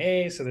plan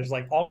A. So there's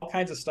like all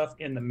kinds of stuff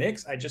in the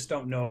mix. I just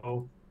don't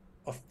know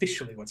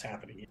officially what's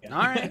happening yet. All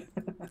right.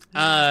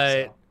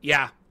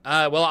 Yeah.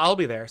 Well, I'll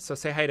be there. So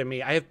say hi to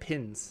me. I have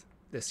pins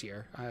this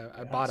year.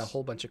 I bought a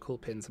whole bunch of cool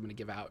pins I'm going to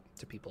give out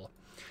to people.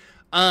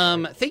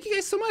 Thank you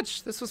guys so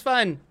much. This was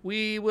fun.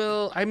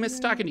 I miss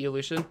talking to you,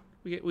 Lucian.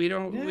 We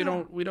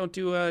don't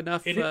do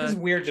enough. It is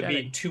weird to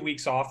be 2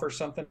 weeks off or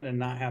something and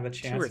not have a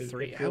chance. 2 or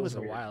 3. It was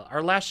a while.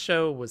 Our last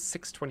show was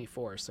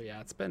 6/24, so yeah,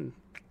 it's been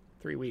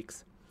 3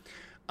 weeks.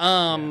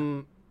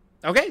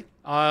 Okay,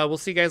 we'll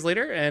see you guys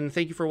later, and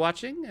thank you for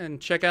watching. And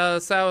check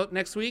us out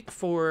next week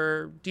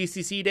for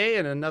DCC Day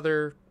and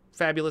another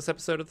fabulous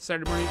episode of the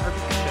Saturday Morning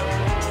RPG Show.